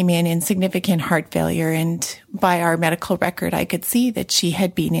 Smith came in significant heart failure, and by our medical record, I could see that she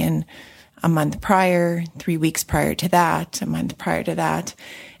had been in a month prior, 3 weeks prior to that, a month prior to that.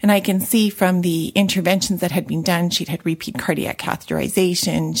 And I can see from the interventions that had been done, she'd had repeat cardiac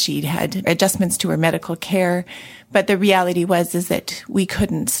catheterization, she'd had adjustments to her medical care. But the reality is that we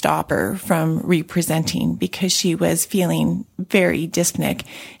couldn't stop her from representing because she was feeling very dyspneic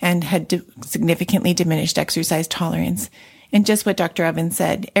and had significantly diminished exercise tolerance. And just what Dr. Evans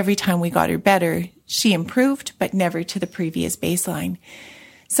said, every time we got her better, she improved, but never to the previous baseline.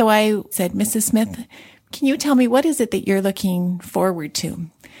 So I said, Mrs. Smith, can you tell me what is it that you're looking forward to?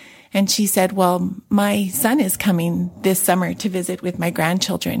 And she said, well, my son is coming this summer to visit with my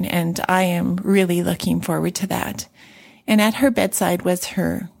grandchildren, and I am really looking forward to that. And at her bedside was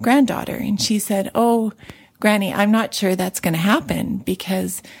her granddaughter. And she said, oh, Granny, I'm not sure that's going to happen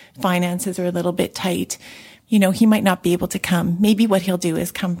because finances are a little bit tight. You know, he might not be able to come. Maybe what he'll do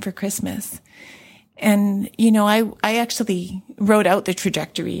is come for Christmas. And, you know, I actually wrote out the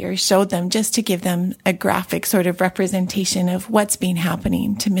trajectory or showed them just to give them a graphic sort of representation of what's been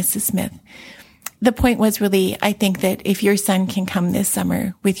happening to Mrs. Smith. The point was really, I think that if your son can come this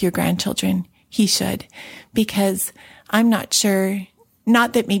summer with your grandchildren, he should, because I'm not sure,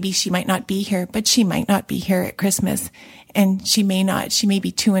 not that maybe she might not be here, but she might not be here at Christmas, and she may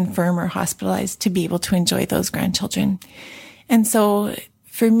be too infirm or hospitalized to be able to enjoy those grandchildren. And so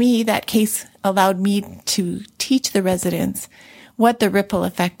for me, that case allowed me to teach the residents what the ripple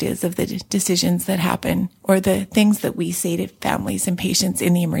effect is of the decisions that happen or the things that we say to families and patients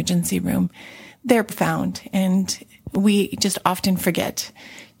in the emergency room. They're profound, and we just often forget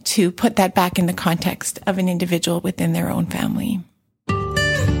to put that back in the context of an individual within their own family.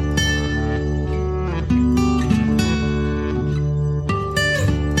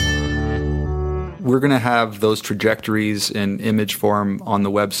 We're going to have those trajectories in image form on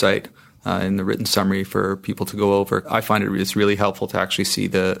the website in the written summary for people to go over. I find it's really helpful to actually see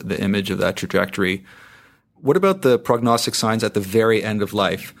the image of that trajectory. What about the prognostic signs at the very end of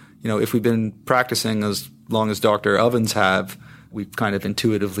life? If we've been practicing as long as Dr. Ovens have, we kind of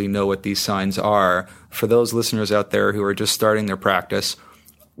intuitively know what these signs are. For those listeners out there who are just starting their practice,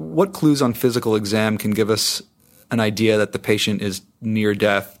 what clues on physical exam can give us an idea that the patient is near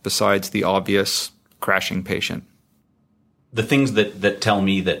death besides the obvious crashing patient? The things that tell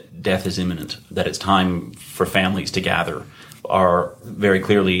me that death is imminent, that it's time for families to gather, are very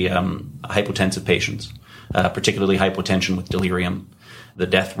clearly hypotensive patients, particularly hypotension with delirium, the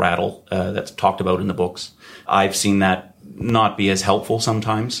death rattle that's talked about in the books. I've seen that not be as helpful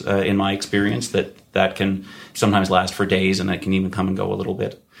sometimes in my experience, that can sometimes last for days and it can even come and go a little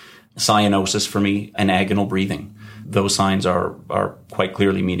bit. Cyanosis for me and agonal breathing. Those signs are quite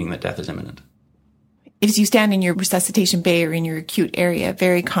clearly meaning that death is imminent. If you stand in your resuscitation bay or in your acute area,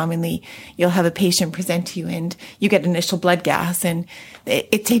 very commonly you'll have a patient present to you and you get initial blood gas, and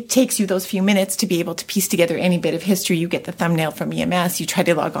it takes you those few minutes to be able to piece together any bit of history. You get the thumbnail from EMS, you try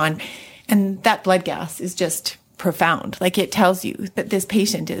to log on, and that blood gas is just profound. Like, it tells you that this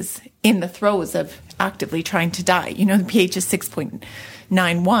patient is in the throes of actively trying to die. The pH is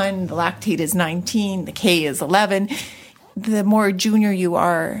 6.91, the lactate is 19, the K is 11. The more junior you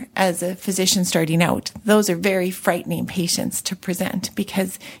are as a physician starting out, those are very frightening patients to present,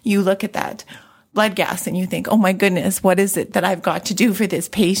 because you look at that blood gas and you think, oh my goodness, what is it that I've got to do for this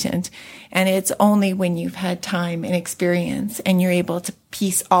patient? And it's only when you've had time and experience and you're able to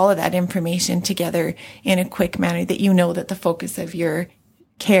piece all of that information together in a quick manner that you know that the focus of your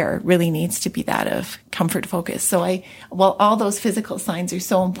care really needs to be that of comfort focus. So while all those physical signs are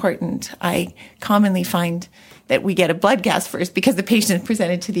so important, I commonly find that we get a blood gas first because the patient is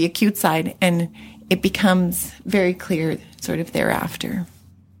presented to the acute side, and it becomes very clear sort of thereafter.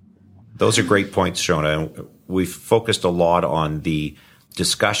 Those are great points, Shona. We've focused a lot on the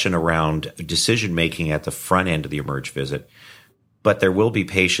discussion around decision-making at the front end of the eMERGE visit, but there will be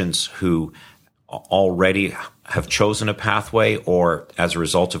patients who already have chosen a pathway, or as a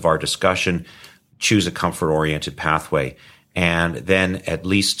result of our discussion, choose a comfort-oriented pathway. And then at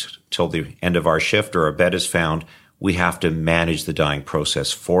least till the end of our shift or a bed is found, we have to manage the dying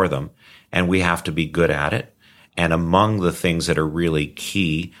process for them, and we have to be good at it. And among the things that are really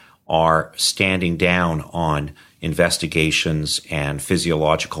key are standing down on investigations and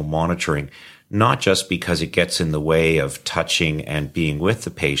physiological monitoring, not just because it gets in the way of touching and being with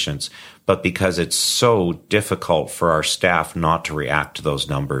the patients, but because it's so difficult for our staff not to react to those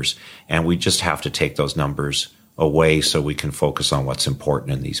numbers. And we just have to take those numbers away so we can focus on what's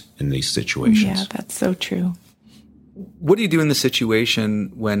important in these situations. Yeah, that's so true. What do you do in the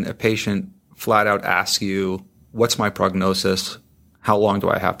situation when a patient flat out asks you, what's my prognosis? How long do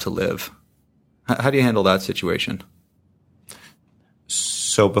I have to live? How do you handle that situation?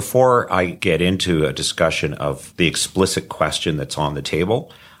 So before I get into a discussion of the explicit question that's on the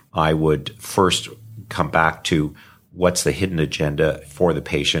table, I would first come back to what's the hidden agenda for the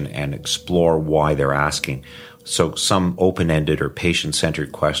patient and explore why they're asking. So some open-ended or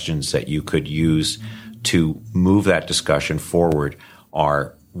patient-centered questions that you could use to move that discussion forward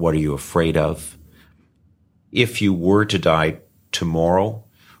are, what are you afraid of? If you were to die tomorrow,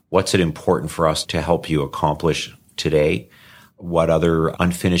 what's it important for us to help you accomplish today? What other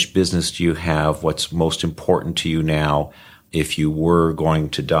unfinished business do you have? What's most important to you now? If you were going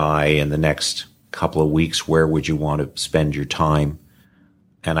to die in the next couple of weeks, where would you want to spend your time?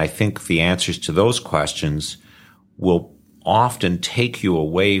 And I think the answers to those questions will often take you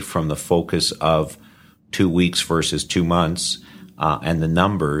away from the focus of 2 weeks versus 2 months and the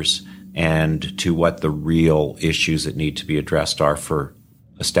numbers, and to what the real issues that need to be addressed are for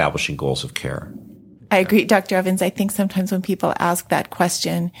establishing goals of care. I agree, Dr. Ovens. I think sometimes when people ask that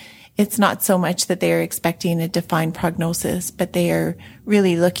question, it's not so much that they are expecting a defined prognosis, but they are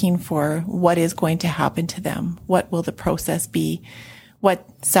really looking for what is going to happen to them. What will the process be? What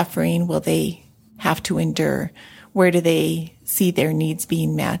suffering will they have to endure? Where do they see their needs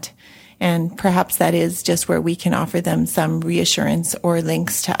being met? And perhaps that is just where we can offer them some reassurance or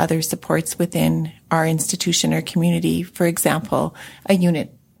links to other supports within our institution or community. For example, a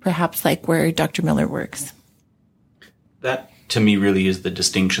unit perhaps like where Dr. Miller works. That, to me, really is the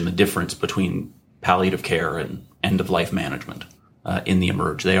distinction, the difference between palliative care and end-of-life management in the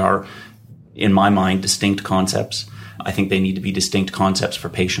eMERGE. They are, in my mind, distinct concepts. I think they need to be distinct concepts for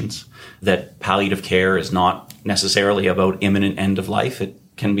patients, that palliative care is not necessarily about imminent end of life. It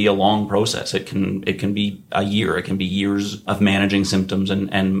can be a long process. It can be a year. It can be years of managing symptoms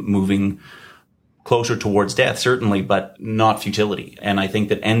and moving closer towards death, certainly, but not futility. And I think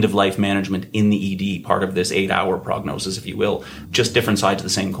that end-of-life management in the ED, part of this 8-hour prognosis, if you will, just different sides of the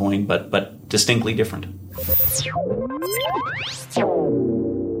same coin, but distinctly different.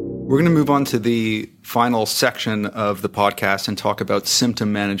 We're going to move on to the final section of the podcast and talk about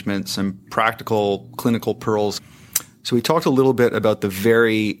symptom management, some practical clinical pearls. So we talked a little bit about the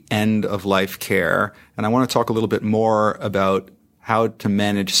very end of life care, and I want to talk a little bit more about how to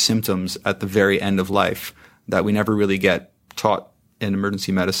manage symptoms at the very end of life that we never really get taught in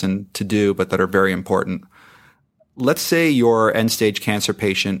emergency medicine to do, but that are very important. Let's say your end-stage cancer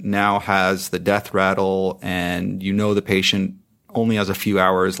patient now has the death rattle and you know the patient only has a few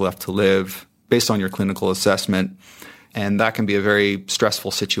hours left to live based on your clinical assessment. And that can be a very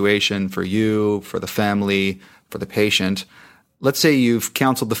stressful situation for you, for the family, for the patient. Let's say you've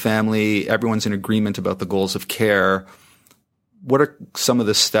counseled the family, everyone's in agreement about the goals of care. What are some of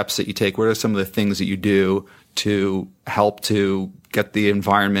the steps that you take? What are some of the things that you do to help to get the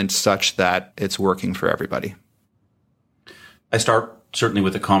environment such that it's working for everybody? I start certainly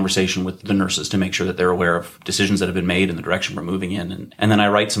with a conversation with the nurses to make sure that they're aware of decisions that have been made and the direction we're moving in. And then I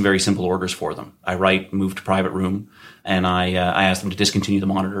write some very simple orders for them. I write move to private room, and I ask them to discontinue the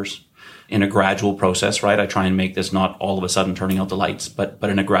monitors in a gradual process, right? I try and make this not all of a sudden turning out the lights, but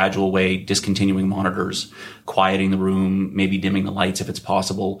in a gradual way, discontinuing monitors, quieting the room, maybe dimming the lights if it's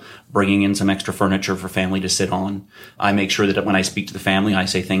possible, bringing in some extra furniture for family to sit on. I make sure that when I speak to the family, I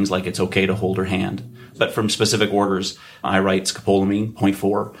say things like it's okay to hold her hand. But from specific orders, I write scopolamine,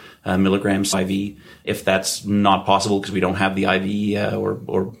 0.4 milligrams IV. If that's not possible because we don't have the IV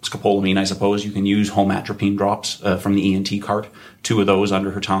or scopolamine, I suppose you can use home atropine drops from the ENT cart, 2 of those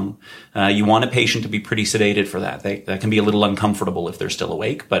under her tongue. You want a patient to be pretty sedated for that. That can be a little uncomfortable if they're still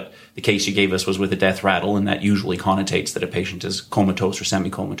awake, but the case you gave us was with a death rattle, and that usually connotates that a patient is comatose or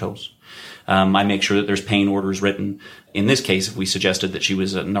semi-comatose. I make sure that there's pain orders written. In this case, if we suggested that she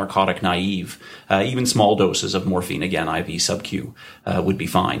was narcotic naive, even small doses of morphine, again, IV sub-Q, would be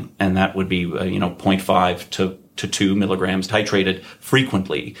fine. And that would be, 0.5 to 2 milligrams titrated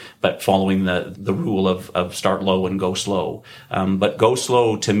frequently, but following the rule of start low and go slow. But go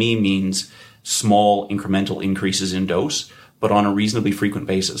slow to me means small incremental increases in dose, but on a reasonably frequent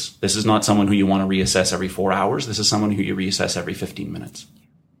basis. This is not someone who you want to reassess every 4 hours. This is someone who you reassess every 15 minutes.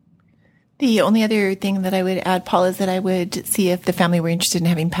 The only other thing that I would add, Paul, is that I would see if the family were interested in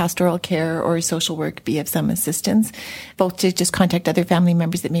having pastoral care or social work be of some assistance, both to just contact other family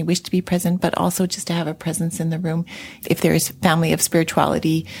members that may wish to be present, but also just to have a presence in the room. If there's family of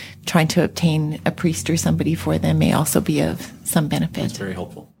spirituality, trying to obtain a priest or somebody for them may also be of some benefit. That's very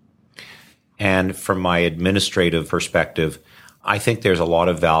helpful. And from my administrative perspective, I think there's a lot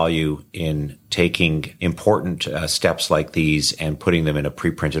of value in taking important steps like these and putting them in a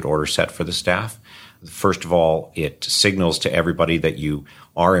pre-printed order set for the staff. First of all, it signals to everybody that you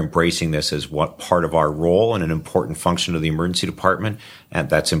are embracing this as what part of our role and an important function of the emergency department, and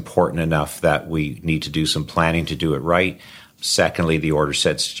that's important enough that we need to do some planning to do it right. Secondly, the order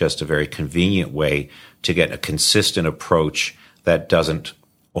set's just a very convenient way to get a consistent approach that doesn't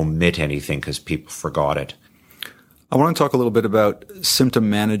omit anything because people forgot it. I want to talk a little bit about symptom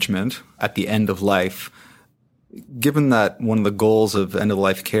management at the end of life. Given that one of the goals of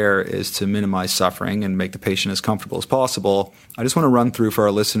end-of-life care is to minimize suffering and make the patient as comfortable as possible, I just want to run through for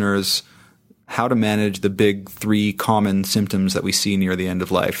our listeners how to manage the big 3 common symptoms that we see near the end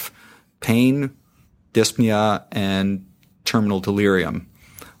of life: pain, dyspnea, and terminal delirium.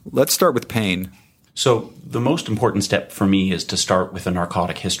 Let's start with pain. So the most important step for me is to start with a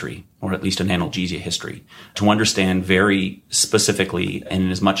narcotic history, or at least an analgesia history, to understand very specifically and in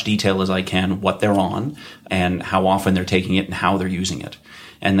as much detail as I can what they're on and how often they're taking it and how they're using it.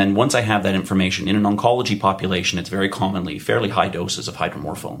 And then once I have that information, in an oncology population, it's very commonly fairly high doses of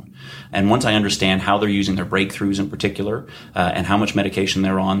hydromorphone. And once I understand how they're using their breakthroughs in particular and how much medication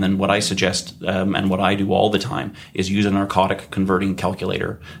they're on, then what I suggest and what I do all the time is use a narcotic converting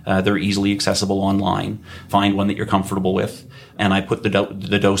calculator. They're easily accessible online. Find one that you're comfortable with, and I put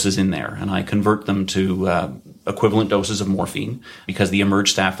the doses in there, and I convert them to equivalent doses of morphine, because the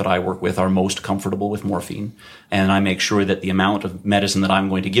eMERGE staff that I work with are most comfortable with morphine. And I make sure that the amount of medicine that I'm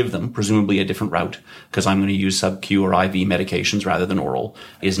going to give them, presumably a different route, because I'm going to use sub-Q or IV medications rather than oral,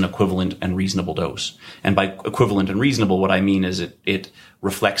 is an equivalent and reasonable dose. And by equivalent and reasonable, what I mean is it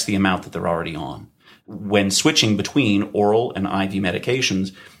reflects the amount that they're already on. When switching between oral and IV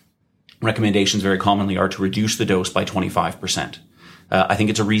medications, recommendations very commonly are to reduce the dose by 25%. I think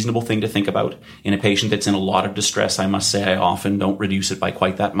it's a reasonable thing to think about. In a patient that's in a lot of distress, I must say I often don't reduce it by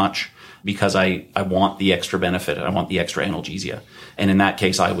quite that much because I want the extra benefit. I want the extra analgesia. And in that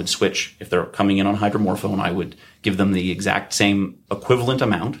case, I would switch. If they're coming in on hydromorphone, I would give them the exact same equivalent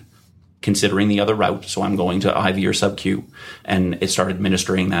amount, considering the other route. So I'm going to IV or sub-Q, and it started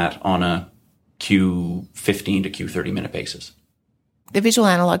administering that on a Q15 to Q30 minute basis. The visual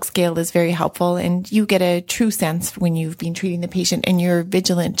analog scale is very helpful, and you get a true sense when you've been treating the patient and you're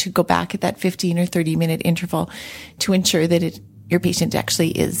vigilant to go back at that 15 or 30 minute interval to ensure that your patient actually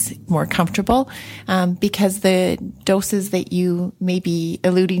is more comfortable, because the doses that you may be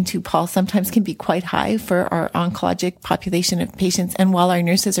alluding to, Paul, sometimes can be quite high for our oncologic population of patients. And while our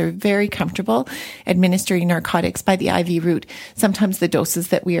nurses are very comfortable administering narcotics by the IV route, sometimes the doses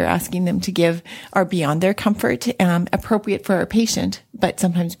that we are asking them to give are beyond their comfort, appropriate for our patient, but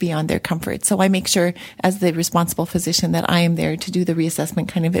sometimes beyond their comfort. So I make sure as the responsible physician that I am there to do the reassessment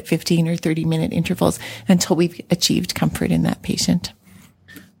kind of at 15 or 30 minute intervals until we've achieved comfort in that patient.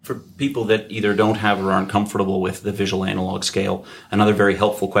 For people that either don't have or aren't comfortable with the visual analog scale, another very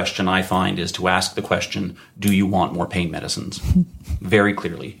helpful question I find is to ask the question, do you want more pain medicines? Very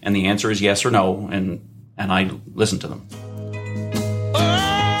clearly. And the answer is yes or no, and I listen to them.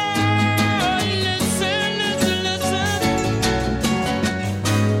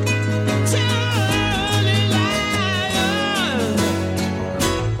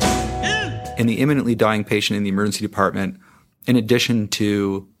 In the imminently dying patient in the emergency department, in addition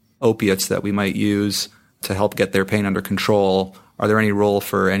to opiates that we might use to help get their pain under control, are there any role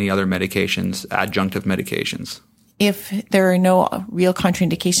for any other medications, adjunctive medications? If there are no real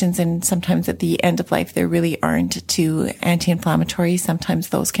contraindications, and sometimes at the end of life there really aren't, to anti-inflammatories, sometimes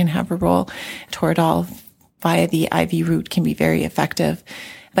those can have a role. Toradol via the IV route can be very effective.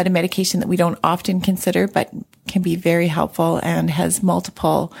 But a medication that we don't often consider but can be very helpful and has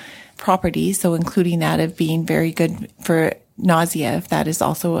multiple properties, so including that of being very good for nausea, if that is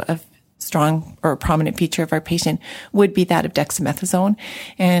also a strong or prominent feature of our patient, would be that of dexamethasone.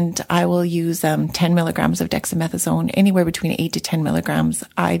 And I will use 10 milligrams of dexamethasone, anywhere between 8 to 10 milligrams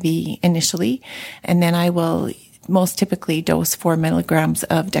IV initially. And then I will most typically dose 4 milligrams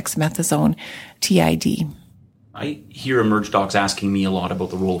of dexamethasone TID. I hear emerge docs asking me a lot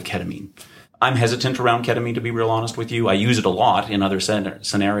about the role of ketamine. I'm hesitant around ketamine, to be real honest with you. I use it a lot in other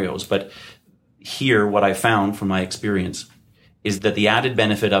scenarios, but here what I found from my experience is that the added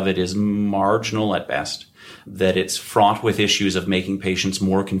benefit of it is marginal at best, that it's fraught with issues of making patients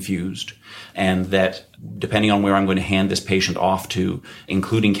more confused, and that depending on where I'm going to hand this patient off to,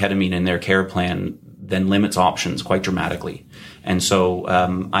 including ketamine in their care plan then limits options quite dramatically. And so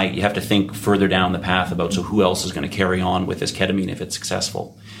you have to think further down the path about, so who else is going to carry on with this ketamine if it's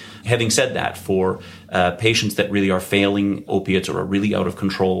successful? Having said that, for patients that really are failing opiates or are really out of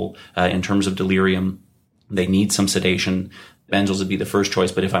control in terms of delirium, they need some sedation. Benzos would be the first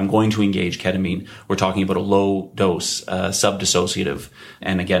choice, but if I'm going to engage ketamine, we're talking about a low dose, subdissociative,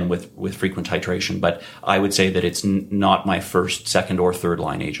 and again with frequent titration. But I would say that it's not my first, second, or third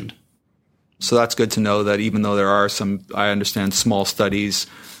line agent. So that's good to know that even though there are some, I understand, small studies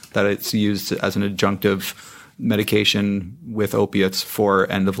that it's used as an adjunctive medication with opiates for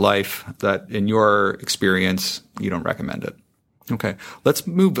end of life, that in your experience, you don't recommend it. Okay. Let's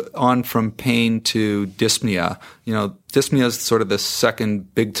move on from pain to dyspnea. You know, dyspnea is sort of the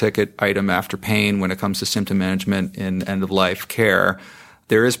second big ticket item after pain when it comes to symptom management in end of life care.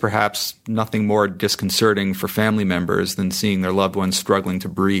 There is perhaps nothing more disconcerting for family members than seeing their loved ones struggling to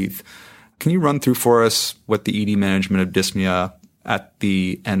breathe. Can you run through for us what the ED management of dyspnea at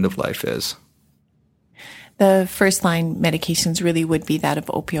the end of life is? The first line medications really would be that of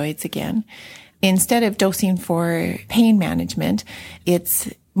opioids again. Instead of dosing for pain management, it's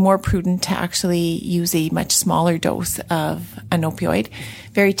more prudent to actually use a much smaller dose of an opioid.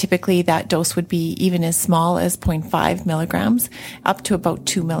 Very typically, that dose would be even as small as 0.5 milligrams up to about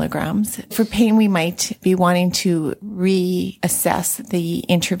 2 milligrams. For pain, we might be wanting to reassess the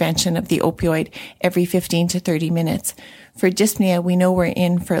intervention of the opioid every 15 to 30 minutes. For dyspnea, we know we're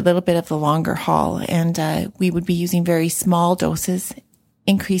in for a little bit of the longer haul, and we would be using very small doses,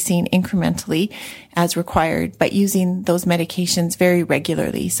 increasing incrementally as required, but using those medications very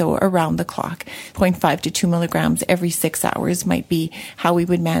regularly, so around the clock. 0.5 to 2 milligrams every 6 hours might be how we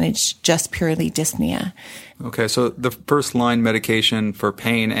would manage just purely dyspnea. Okay, so the first line medication for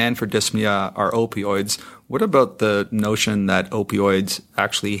pain and for dyspnea are opioids. What about the notion that opioids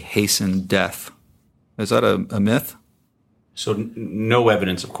actually hasten death? Is that a myth? So no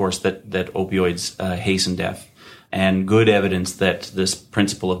evidence, of course, that opioids hasten death. and good evidence that this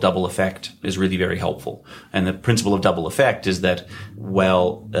principle of double effect is really very helpful. And the principle of double effect is that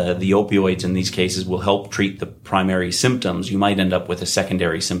while the opioids in these cases will help treat the primary symptoms, you might end up with a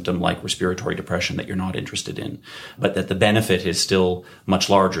secondary symptom like respiratory depression that you're not interested in, but that the benefit is still much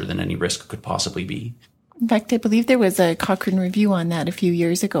larger than any risk could possibly be. In fact, I believe there was a Cochrane review on that a few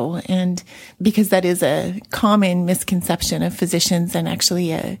years ago. And because that is a common misconception of physicians and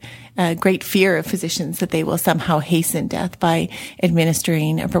actually a great fear of physicians that they will somehow hasten death by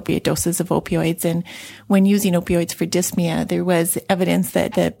administering appropriate doses of opioids. And when using opioids for dyspnea, there was evidence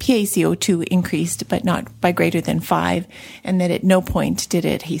that the PaCO2 increased, but not by greater than 5, and that at no point did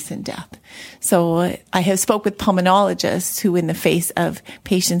it hasten death. So I have spoke with pulmonologists who, in the face of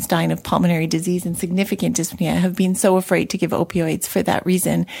patients dying of pulmonary disease and significant dyspnea, have been so afraid to give opioids for that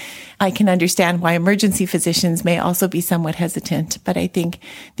reason. I can understand why emergency physicians may also be somewhat hesitant, but I think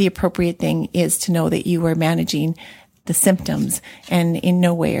the appropriate thing is to know that you are managing the symptoms, and in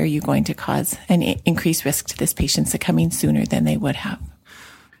no way are you going to cause an increased risk to this patient succumbing sooner than they would have.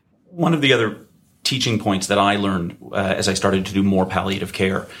 One of the other teaching points that I learned as I started to do more palliative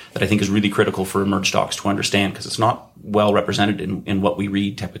care that I think is really critical for emerge docs to understand, because it's not well represented in what we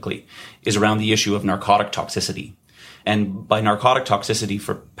read typically, is around the issue of narcotic toxicity. And by narcotic toxicity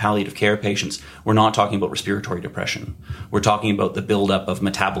for palliative care patients, we're not talking about respiratory depression. We're talking about the buildup of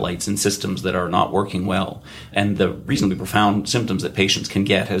metabolites in systems that are not working well, and the reasonably profound symptoms that patients can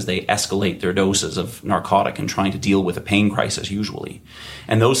get as they escalate their doses of narcotic and trying to deal with a pain crisis usually.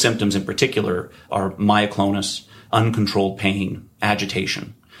 And those symptoms in particular are myoclonus, uncontrolled pain,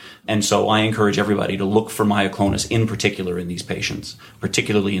 agitation. And so I encourage everybody to look for myoclonus in particular in these patients,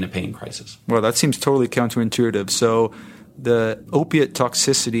 particularly in a pain crisis. Well, that seems totally counterintuitive. So the opiate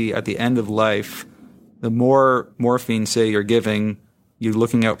toxicity at the end of life, the more morphine, say, you're giving, you're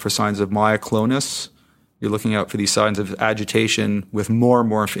looking out for signs of myoclonus, you're looking out for these signs of agitation with more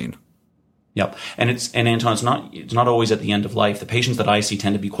morphine. Yep. And Anton, it's not always at the end of life. The patients that I see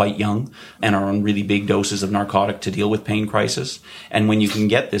tend to be quite young and are on really big doses of narcotic to deal with pain crisis. And when you can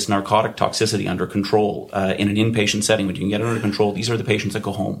get this narcotic toxicity under control, in an inpatient setting, when you can get it under control, these are the patients that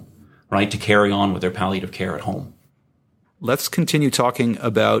go home, right, to carry on with their palliative care at home. Let's continue talking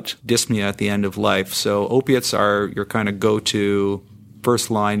about dyspnea at the end of life. So opiates are your kind of go-to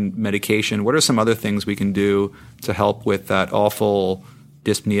first-line medication. What are some other things we can do to help with that awful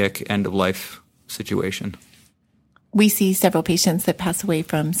dyspneic end-of-life situation? We see several patients that pass away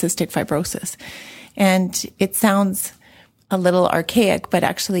from cystic fibrosis. And it sounds a little archaic, but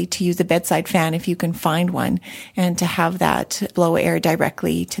actually to use a bedside fan, if you can find one, and to have that blow air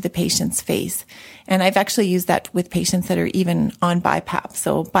directly to the patient's face. And I've actually used that with patients that are even on BiPAP.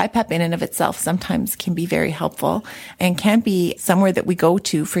 So BiPAP in and of itself sometimes can be very helpful and can be somewhere that we go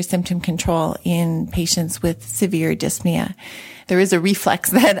to for symptom control in patients with severe dyspnea. There is a reflex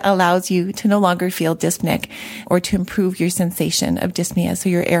that allows you to no longer feel dyspneic or to improve your sensation of dyspnea. So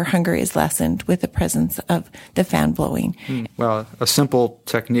your air hunger is lessened with the presence of the fan blowing. Well, a simple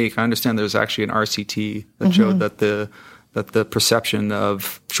technique. I understand there's actually an RCT that showed that the perception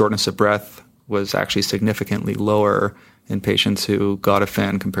of shortness of breath was actually significantly lower in patients who got a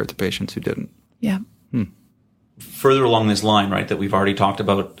fan compared to patients who didn't. Yeah. Further along this line, right, that we've already talked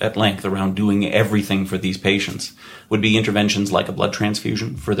about at length around doing everything for these patients would be interventions like a blood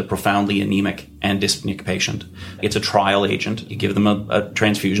transfusion for the profoundly anemic and dyspneic patient. It's a trial agent. You give them a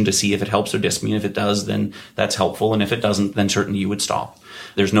transfusion to see if it helps their dyspnea. If it does, then that's helpful. And if it doesn't, then certainly you would stop.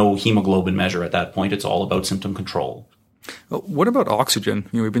 There's no hemoglobin measure at that point. It's all about symptom control. What about oxygen?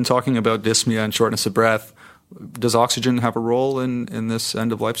 We've been talking about dyspnea and shortness of breath. Does oxygen have a role in this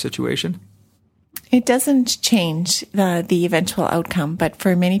end-of-life situation? It doesn't change the eventual outcome, but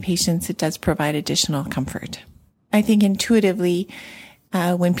for many patients, it does provide additional comfort. I think intuitively,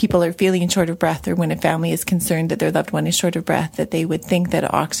 when people are feeling short of breath or when a family is concerned that their loved one is short of breath, that they would think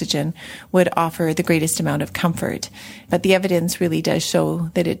that oxygen would offer the greatest amount of comfort. But the evidence really does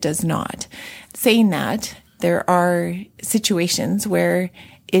show that it does not. Saying that, there are situations where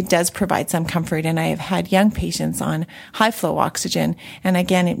it does provide some comfort. And I have had young patients on high flow oxygen. And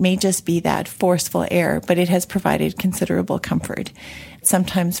again, it may just be that forceful air, but it has provided considerable comfort.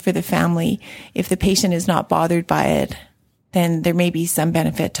 Sometimes for the family, if the patient is not bothered by it, then there may be some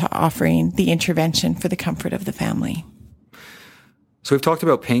benefit to offering the intervention for the comfort of the family. So we've talked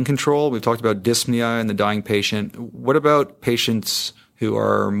about pain control. We've talked about dyspnea in the dying patient. What about patients who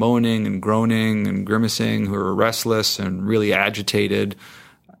are moaning and groaning and grimacing, who are restless and really agitated?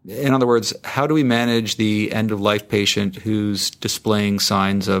 In other words, how do we manage the end-of-life patient who's displaying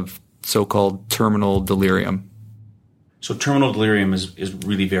signs of so-called terminal delirium? So terminal delirium is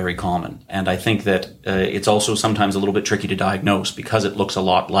really very common. And I think that it's also sometimes a little bit tricky to diagnose because it looks a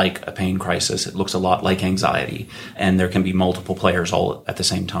lot like a pain crisis. It looks a lot like anxiety. And there can be multiple players all at the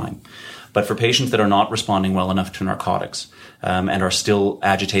same time. But for patients that are not responding well enough to narcotics and are still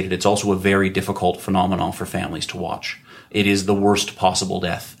agitated, it's also a very difficult phenomenon for families to watch. It is the worst possible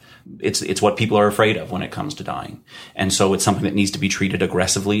death. It's what people are afraid of when it comes to dying. And so it's something that needs to be treated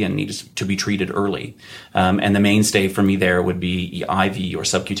aggressively and needs to be treated early. And the mainstay for me there would be IV or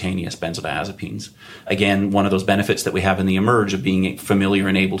subcutaneous benzodiazepines. Again, one of those benefits that we have in the Emerge of being familiar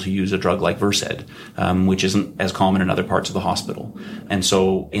and able to use a drug like Versed, which isn't as common in other parts of the hospital. And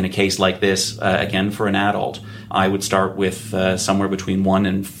so in a case like this, again, for an adult, I would start with somewhere between 1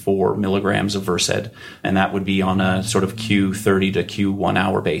 and 4 milligrams of Versed, and that would be on a sort of Q30 to Q1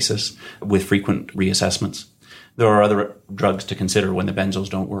 hour basis with frequent reassessments. There are other drugs to consider when the benzos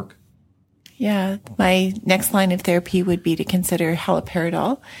don't work. Yeah, my next line of therapy would be to consider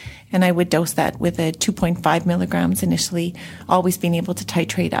haloperidol, and I would dose that with a 2.5 milligrams initially, always being able to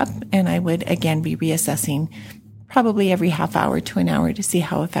titrate up, and I would again be reassessing probably every half hour to an hour to see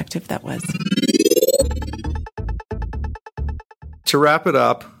how effective that was. To wrap it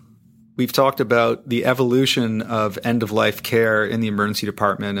up, we've talked about the evolution of end-of-life care in the emergency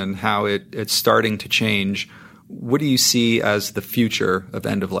department and how it's starting to change. What do you see as the future of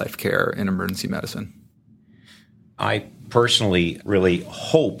end-of-life care in emergency medicine? I personally really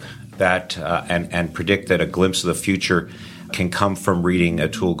hope that and predict that a glimpse of the future can come from reading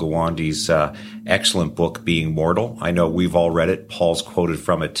Atul Gawande's excellent book, Being Mortal. I know we've all read it. Paul's quoted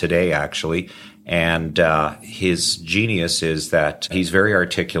from it today, actually. And his genius is that he's very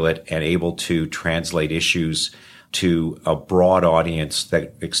articulate and able to translate issues to a broad audience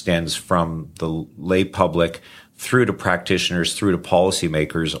that extends from the lay public through to practitioners, through to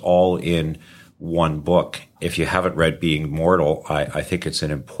policymakers, all in one book. If you haven't read Being Mortal, I think it's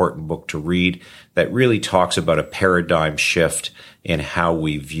an important book to read that really talks about a paradigm shift in how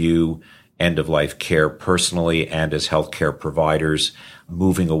we view end-of-life care personally and as healthcare providers,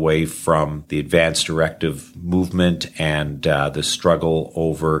 moving away from the advance directive movement and the struggle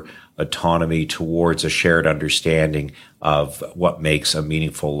over autonomy towards a shared understanding of what makes a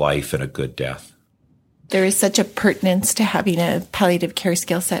meaningful life and a good death. There is such a pertinence to having a palliative care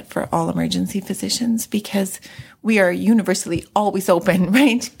skill set for all emergency physicians because we are universally always open,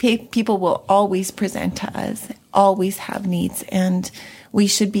 right? People will always present to us, always have needs, and we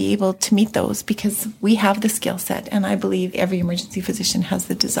should be able to meet those because we have the skill set, and I believe every emergency physician has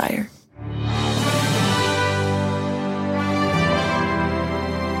the desire.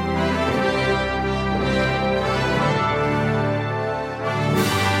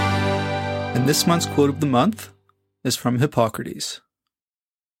 And this month's quote of the month is from Hippocrates.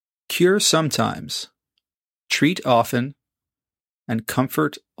 Cure sometimes, treat often, and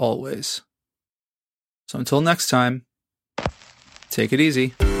comfort always. So until next time, take it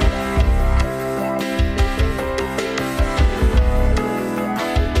easy.